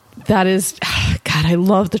that is, God, I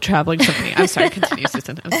love the Traveling Symphony. I'm sorry, continue,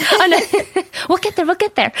 Susan. Oh, no. We'll get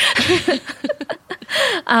there.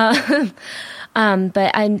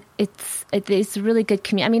 But it's a really good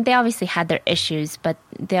community. I mean, they obviously had their issues, but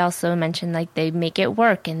they also mentioned like they make it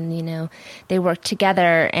work, and they work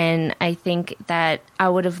together. And I think that I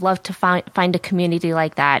would have loved to find a community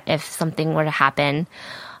like that if something were to happen,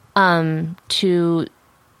 to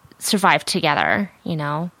survive together,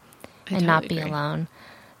 and not be alone.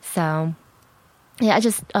 So, yeah,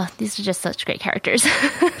 these are just such great characters.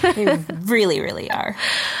 They really, really are.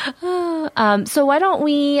 So why don't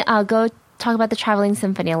we go talk about the Traveling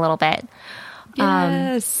Symphony a little bit?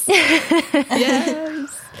 Yes.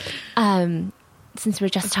 Yes. Since we're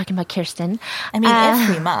just talking about Kirsten. I mean, if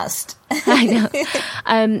we must. I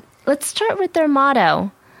know. Let's start with their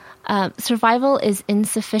motto. Survival is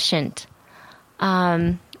insufficient,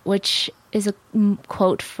 which is a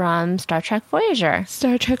quote from Star Trek Voyager.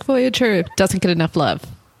 Star Trek Voyager doesn't get enough love.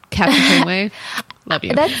 Captain Janeway, love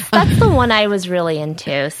you. That's the one I was really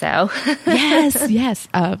into. So yes.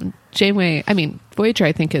 Janeway. I mean, Voyager,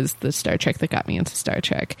 I think, is the Star Trek that got me into Star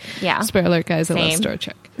Trek. Yeah. Spoiler alert, guys. I love Star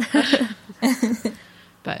Trek.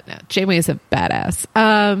 But no, Janeway is a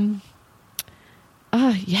badass.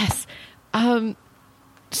 Yes.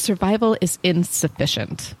 Survival is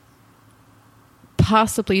insufficient.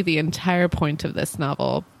 Possibly the entire point of this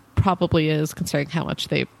novel probably is, considering how much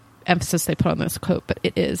emphasis they put on this quote, but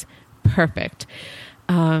it is perfect.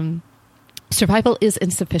 Survival is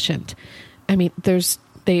insufficient. I mean,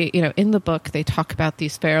 in the book, they talk about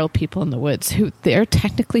these feral people in the woods who they're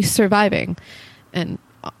technically surviving. And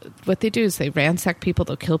what they do is they ransack people,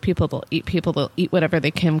 they'll kill people, they'll eat whatever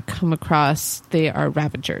they can come across. They are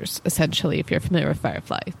ravagers, essentially, if you're familiar with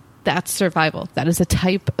Firefly. That's survival. That is a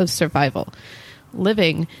type of survival.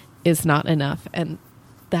 Living is not enough. And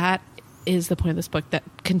that is the point of this book, that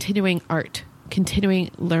continuing art,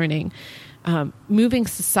 continuing learning, moving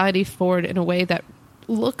society forward in a way that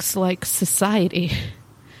looks like society.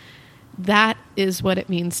 That is what it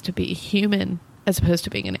means to be human as opposed to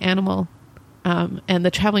being an animal. And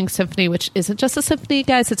the Traveling Symphony, which isn't just a symphony,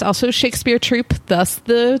 guys, it's also a Shakespeare troupe, thus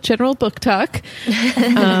the general book talk.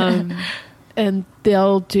 and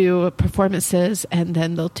they'll do performances, and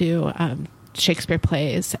then they'll do Shakespeare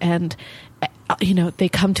plays, and they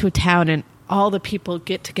come to a town, and all the people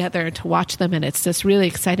get together to watch them, and it's this really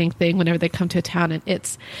exciting thing whenever they come to a town, and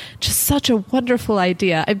it's just such a wonderful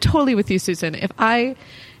idea. I'm totally with you, Susan.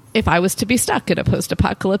 If I was to be stuck in a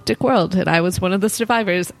post-apocalyptic world and I was one of the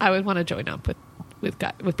survivors, I would want to join up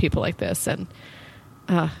with people like this. And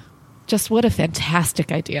just what a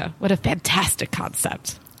fantastic idea. What a fantastic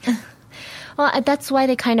concept. Well, that's why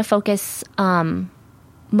they kind of focus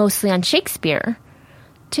mostly on Shakespeare,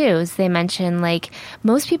 too. As they mention, like,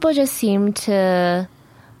 most people just seem to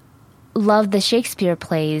love the Shakespeare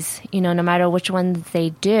plays, no matter which ones they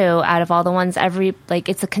do. Out of all the ones,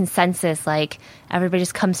 it's a consensus, like, everybody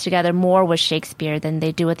just comes together more with Shakespeare than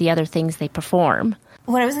they do with the other things they perform.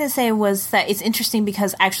 What I was going to say was that it's interesting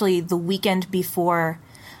because actually the weekend before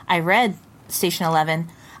I read Station 11,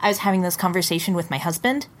 I was having this conversation with my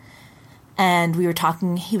husband, and we were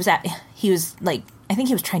talking. He was like, I think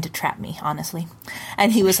he was trying to trap me, honestly.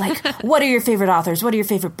 And he was like, what are your favorite authors? What are your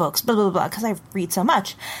favorite books? Blah, blah, blah, because I read so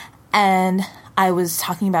much. And I was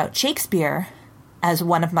talking about Shakespeare as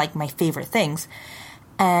one of my favorite things.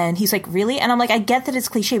 And he's like, really? And I'm like, I get that it's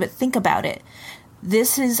cliche, but think about it.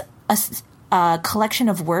 This is a collection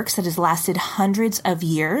of works that has lasted hundreds of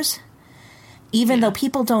years, even though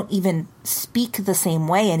people don't even speak the same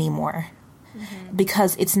way anymore. Mm-hmm.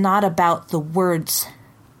 Because it's not about the words,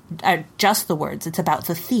 just the words. It's about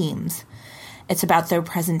the themes. It's about their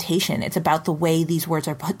presentation. It's about the way these words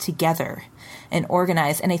are put together and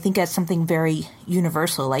organized. And I think that's something very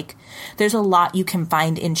universal. Like, there's a lot you can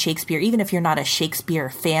find in Shakespeare, even if you're not a Shakespeare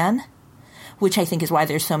fan, which I think is why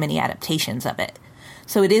there's so many adaptations of it.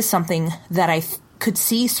 So it is something that I could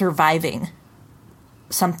see surviving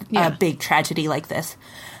a big tragedy like this,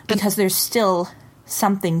 because there's still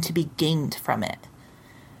something to be gained from it.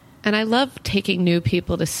 And I love taking new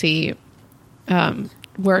people to see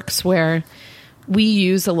works where we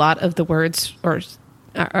use a lot of the words or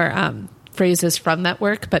phrases from that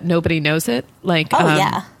work, but nobody knows it. Like,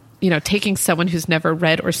 taking someone who's never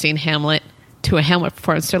read or seen Hamlet to a Hamlet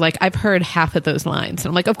performance, they're like, I've heard half of those lines. And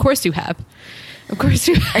I'm like, of course you have. Of course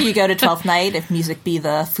you have. Or you go to Twelfth Night, if music be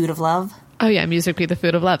the food of love. Oh, yeah, music be the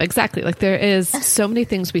food of love. Exactly. Like, there is so many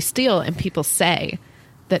things we steal and people say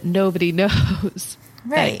that nobody knows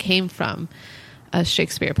that it came from a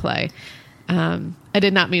Shakespeare play. I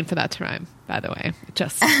did not mean for that to rhyme, by the way. It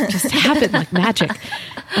just happened like magic.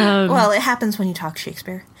 Well, it happens when you talk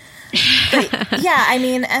Shakespeare. But, yeah, I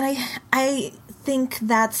mean, and I think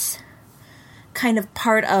that's kind of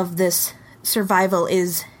part of this survival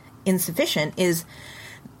is insufficient, is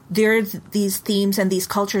there's these themes and these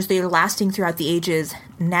cultures, they are lasting throughout the ages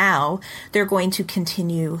now. They're going to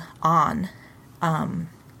continue on.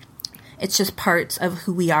 It's just parts of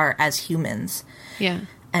who we are as humans. Yeah.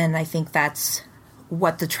 And I think that's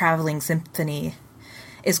what the Traveling Symphony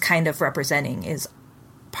is kind of representing, is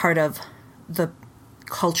part of the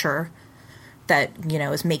culture that,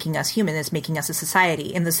 is making us human, is making us a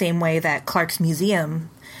society. In the same way that Clark's Museum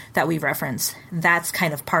that we reference, that's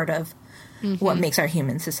kind of part of what makes our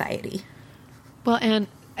human society. Well, and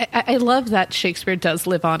I love that Shakespeare does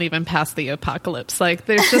live on even past the apocalypse. Like,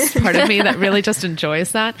 there's just part of me that really just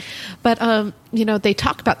enjoys that. But, they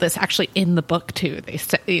talk about this actually in the book, too. They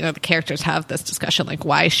say, the characters have this discussion, like,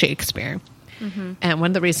 why Shakespeare? Mm-hmm. And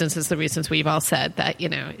one of the reasons is the reasons we've all said, that,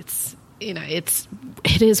 it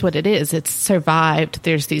is what it is. It's survived.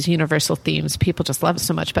 There's these universal themes. People just love it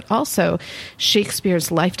so much. But also,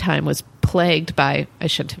 Shakespeare's lifetime was plagued by, I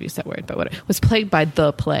shouldn't have used that word, but was plagued by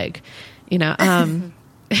the plague.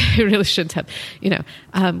 It really shouldn't have.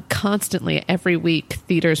 Constantly, every week,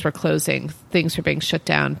 theaters were closing, things were being shut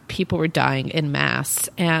down, people were dying in mass,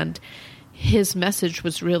 and his message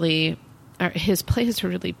was really, or his plays were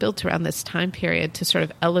really built around this time period to sort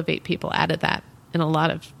of elevate people out of that in a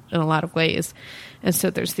lot of ways. And so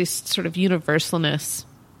there's this sort of universalness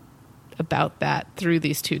about that through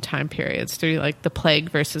these two time periods, through like the plague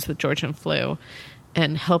versus the Georgian flu,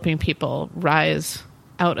 and helping people rise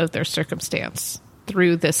out of their circumstance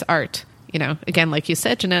through this art. Again, like you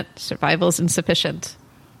said, Jeanette, survival is insufficient.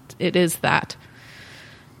 It is that.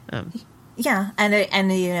 Yeah, and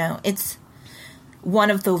it's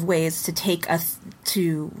one of the ways to take a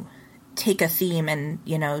theme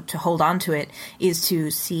and to hold on to it is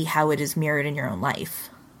to see how it is mirrored in your own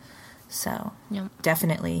life. So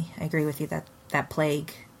definitely, I agree with you that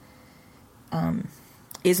plague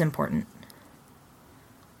is important.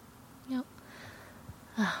 Yep.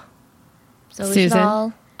 So we should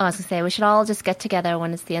all, I was going to say, we should all just get together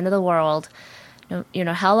when it's the end of the world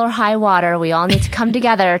hell or high water, we all need to come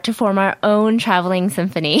together to form our own traveling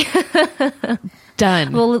symphony.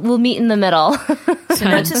 Done. We'll meet in the middle. So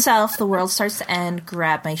note to self, the world starts to end,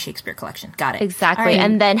 grab my Shakespeare collection. Got it. Exactly. All right.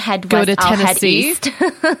 And then head Go west. to I'll head Tennessee? east.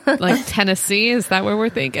 Like Tennessee, is that where we're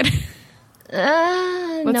thinking?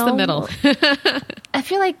 What's no. the middle? I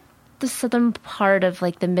feel like the southern part of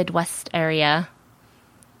like the Midwest area.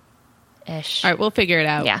 Ish. All right, we'll figure it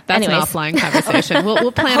out. Yeah. That's Anyways. an offline conversation.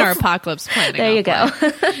 We'll plan our apocalypse planning. There you go.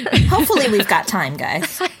 offline. Hopefully we've got time,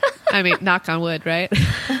 guys. I mean, knock on wood, right?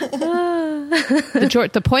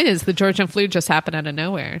 The point is the Georgian flu just happened out of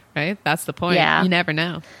nowhere, right? That's the point. Yeah. You never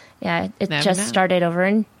know. Yeah, it Never just know. started over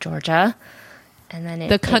in Georgia. And then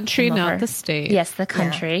The country, it came not over. the state. Yes, the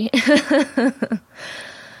country.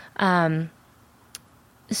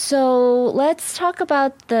 So let's talk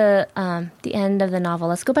about the end of the novel.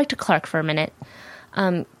 Let's go back to Clark for a minute,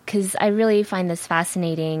 because I really find this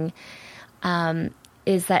fascinating.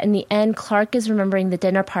 Is that in the end, Clark is remembering the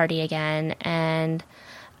dinner party again and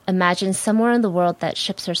imagines somewhere in the world that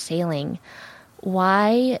ships are sailing.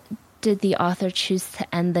 Why did the author choose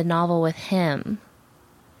to end the novel with him?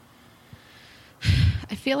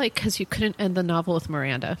 I feel like because you couldn't end the novel with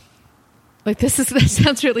Miranda. Like this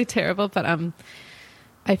sounds really terrible, but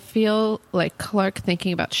I feel like Clark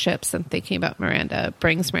thinking about ships and thinking about Miranda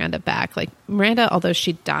brings Miranda back. Like Miranda, although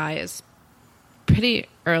she dies pretty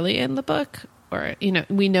early in the book, or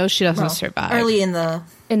we know she doesn't survive Early in the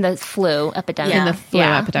flu epidemic. Yeah. in the flu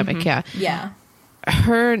epidemic. Yeah, yeah.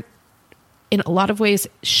 her in a lot of ways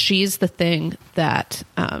she's the thing that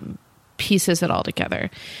pieces it all together.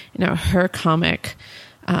 Her comic,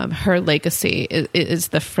 her legacy is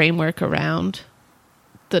the framework around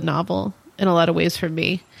the novel in a lot of ways for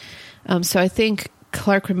me. So I think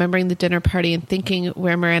Clark remembering the dinner party and thinking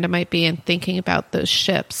where Miranda might be and thinking about those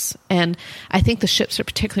ships. And I think the ships are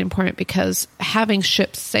particularly important because having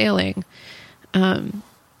ships sailing,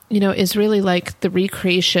 is really like the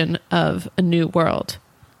recreation of a new world.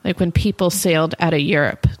 Like when people sailed out of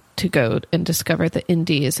Europe to go and discover the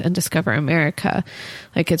Indies and discover America,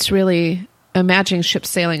 like it's really imagining ships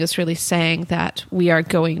sailing is really saying that we are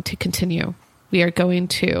going to continue. We are going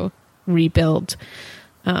to rebuild,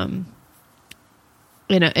 in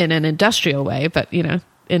an industrial way, but in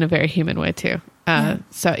a very human way too.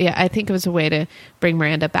 So yeah, I think it was a way to bring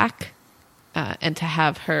Miranda back, and to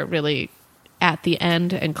have her really at the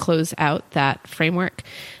end and close out that framework.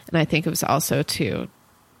 And I think it was also to,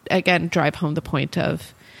 again, drive home the point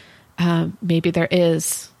of maybe there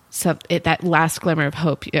is that last glimmer of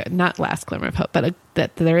hope, not last glimmer of hope, but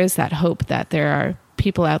that there is that hope that there are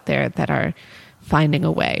people out there that are finding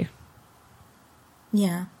a way.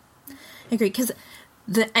 Yeah, I agree. Because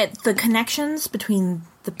the connections between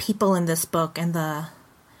the people in this book and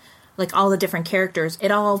all the different characters,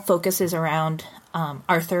 it all focuses around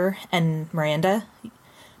Arthur and Miranda,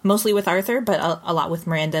 mostly with Arthur, but a lot with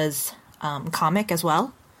Miranda's comic as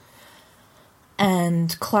well.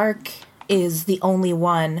 And Clark is the only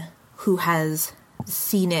one who has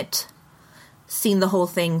seen the whole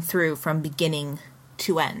thing through from beginning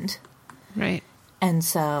to end. Right. And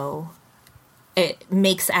so it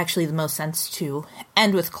makes actually the most sense to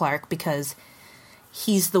end with Clark because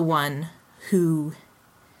he's the one who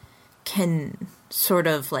can sort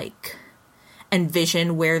of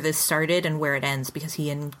envision where this started and where it ends, because he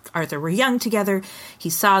and Arthur were young together. He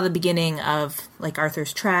saw the beginning of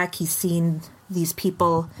Arthur's track. He's seen these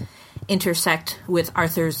people intersect with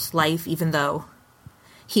Arthur's life, even though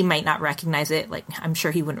he might not recognize it. I'm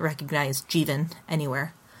sure he wouldn't recognize Jeevan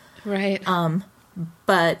anywhere. Right.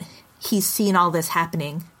 But he's seen all this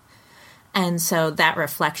happening. And so that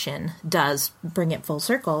reflection does bring it full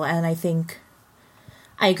circle. And I think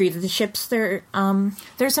I agree that the ships, they're a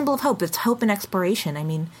symbol of hope. It's hope and exploration. I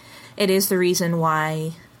mean, it is the reason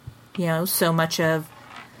why, so much of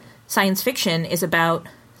science fiction is about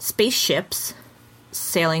spaceships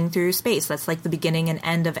sailing through space. That's the beginning and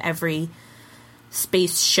end of every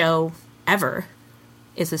space show ever,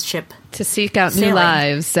 is a ship to seek out sailing. New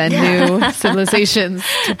lives and new civilizations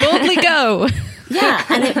to boldly go.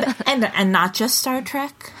 Yeah, and not just Star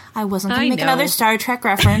Trek. I wasn't going to make another Star Trek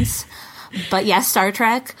reference, but yes, Star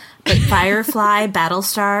Trek, but Firefly,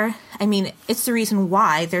 Battlestar. I mean, it's the reason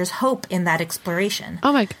why there's hope in that exploration.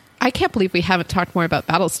 Oh my! I can't believe we haven't talked more about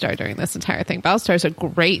Battlestar during this entire thing. Battlestar is a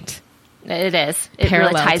great. It is. It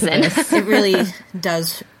really ties in. It really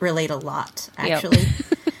does relate a lot, actually.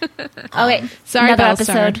 Okay, sorry, another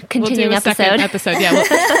Battlestar. episode. Continuing we'll do a second episode.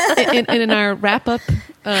 Yeah, in our wrap up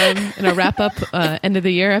In our wrap up end of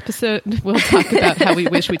the year episode, we'll talk about how we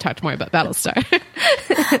wish we talked more about Battlestar.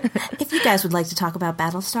 If you guys would like to talk about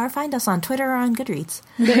Battlestar, find us on Twitter or on Goodreads.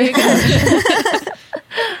 There you go.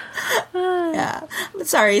 Yeah.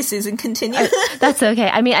 Sorry, Susan, continue. That's okay.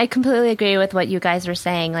 I mean, I completely agree with what you guys were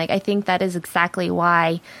saying. Like, I think that is exactly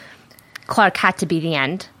why Clark had to be the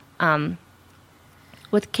end.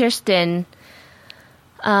 With Kirsten,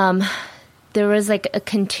 there was like a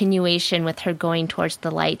continuation with her going towards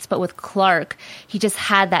the lights, but with Clark, he just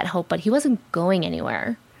had that hope, but he wasn't going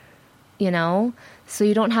anywhere, you know? So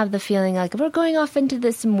you don't have the feeling like we're going off into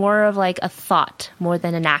this more of like a thought more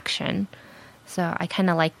than an action. So I kind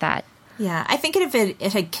of like that. Yeah, I think if it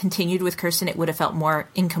had continued with Kirsten, it would have felt more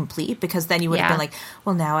incomplete, because then you would have been like,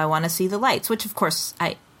 well, now I want to see the lights, which of course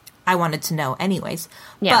I wanted to know anyways.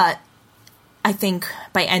 Yeah. But I think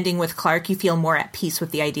by ending with Clark, you feel more at peace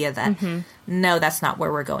with the idea that, no, that's not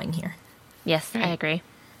where we're going here. Yes, I agree.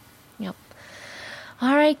 Yep.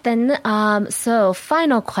 All right, then. So,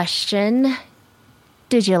 final question.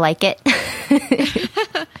 Did you like it?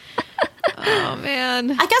 Oh, man.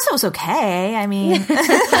 I guess it was okay. I mean...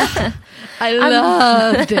 I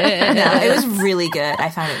loved it. No, it was really good. I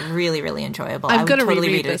found it really, really enjoyable. I'm going to totally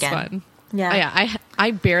reread read it this again. one. Yeah. Oh, yeah.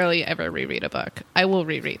 I barely ever reread a book. I will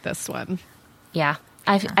reread this one. Yeah,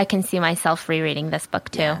 I can see myself rereading this book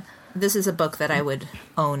too. Yeah. This is a book that I would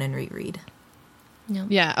own and reread. No.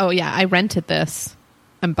 Yeah. Oh, yeah. I rented this.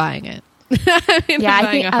 I'm buying it.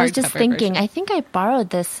 I was just thinking. I think I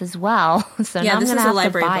borrowed this as well. So now I'm going to have to buy it. This is a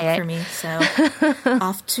library book for me. So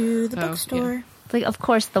off to the bookstore. Yeah. Like, of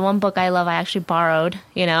course, the one book I love, I actually borrowed.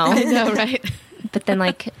 You know. I know, right? But then,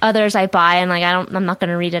 like others, I buy and like I'm not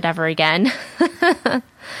going to read it ever again.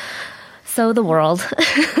 So the world.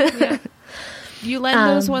 Yeah. You lend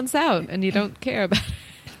those ones out, and you don't care about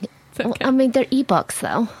it. Okay. Well, I mean, they're ebooks,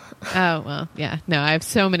 though. Oh, well, yeah. No, I have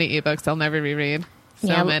so many ebooks I'll never reread.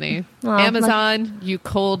 So many. Well, Amazon, you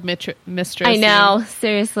cold mistress. I know,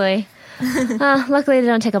 seriously. Luckily, they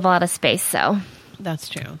don't take up a lot of space, so. That's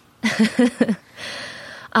true.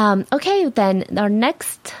 Okay, then our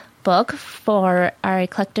next book for our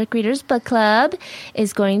Eclectic Readers Book Club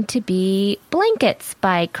is going to be Blankets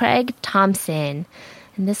by Craig Thompson.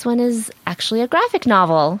 And this one is actually a graphic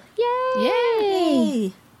novel. Yay!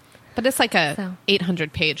 Yay! But it's like a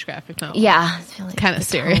 800-page graphic novel. Yeah. Kind of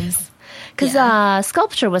serious. Because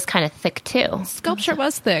sculpture was kind of thick, too. Sculpture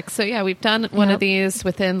was thick. So, yeah, we've done one of these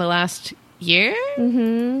within the last year?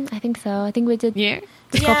 Mm-hmm. I think so. I think we did the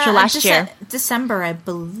sculpture last year. December, I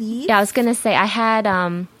believe. Yeah, I was going to say, I had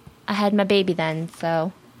my baby then,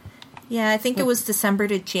 so... Yeah, I think it was December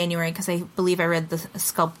to January, because I believe I read the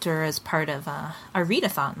sculptor as part of our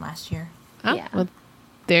readathon last year. Oh, yeah. Well,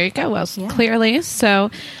 there you go. Well, clearly.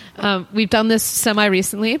 So we've done this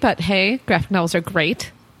semi-recently, but hey, graphic novels are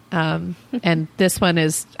great. And this one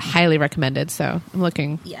is highly recommended, so I'm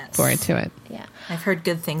looking forward to it. Yeah, I've heard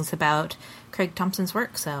good things about Craig Thompson's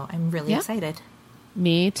work, so I'm really excited.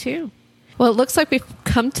 Me too. Well, it looks like we've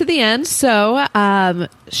come to the end. So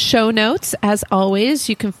show notes, as always,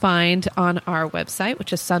 you can find on our website,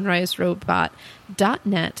 which is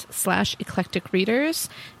sunriserobot.net/eclectic readers.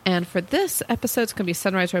 And for this episode, it's going to be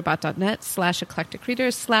sunriserobot.net/eclectic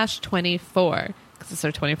readers/24, because it's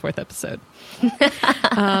our 24th episode.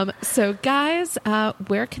 So guys,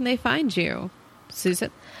 where can they find you? Susan?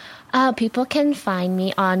 People can find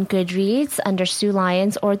me on Goodreads under Sue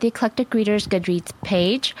Lyons or the Eclectic Readers Goodreads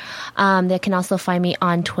page. They can also find me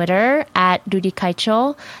on Twitter at Ruri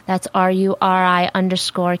Kaichou. That's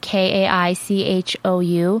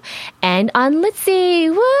RURI_KAICHOU. And on Litzy.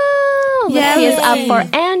 Woo! Litzy is up for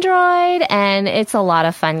Android, and it's a lot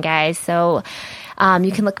of fun, guys. So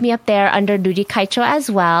you can look me up there under Ruri Kaichou as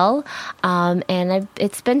well. And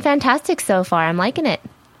it's been fantastic so far. I'm liking it.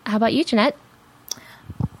 How about you, Jeanette?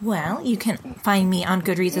 Well, you can find me on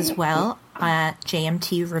Goodreads as well at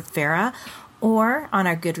JMT Rivera or on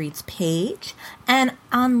our Goodreads page. And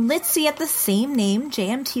on Litzy at the same name,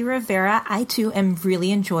 JMT Rivera, I too am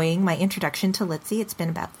really enjoying my introduction to Litzy. It's been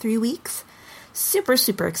about 3 weeks. Super,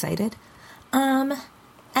 super excited. And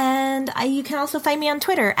you can also find me on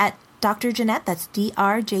Twitter at Dr. Jeanette. That's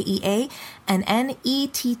DRJEA and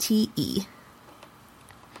NETTE.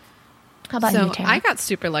 How about you, Tara? I got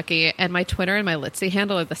super lucky, and my Twitter and my Litzy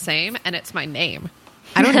handle are the same, and it's my name.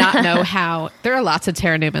 I do not know how. There are lots of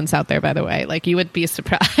Tara Newmans out there, by the way. Like, you would be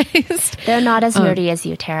surprised. They're not as nerdy as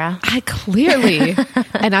you, Tara. I clearly,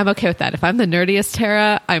 and I'm okay with that. If I'm the nerdiest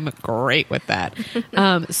Tara, I'm great with that.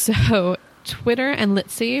 So Twitter and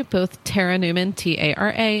Litzy, both Tara Newman,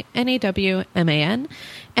 TaraNawman.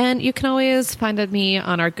 And you can always find me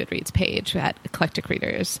on our Goodreads page at Eclectic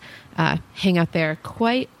Readers. Hang out there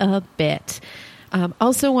quite a bit.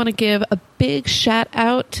 Also want to give a big shout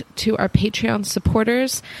out to our Patreon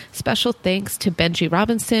supporters. Special thanks to Benji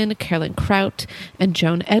Robinson, Carolyn Kraut, and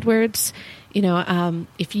Joan Edwards.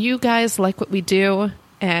 If you guys like what we do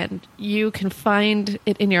and you can find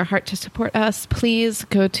it in your heart to support us, please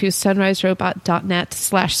go to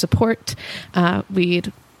sunriserobot.net/support.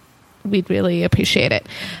 We'd really appreciate it.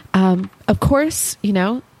 Of course,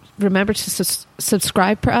 remember to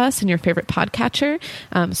subscribe for us in your favorite podcatcher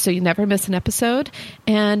so you never miss an episode.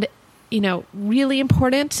 And, really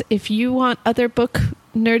important, if you want other book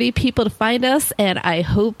nerdy people to find us, and I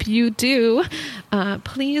hope you do,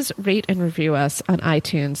 please rate and review us on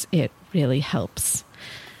iTunes. It really helps.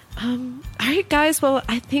 All right, guys. Well,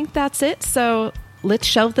 I think that's it. So let's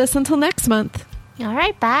shelve this until next month. All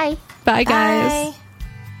right. Bye. Bye, guys. Bye.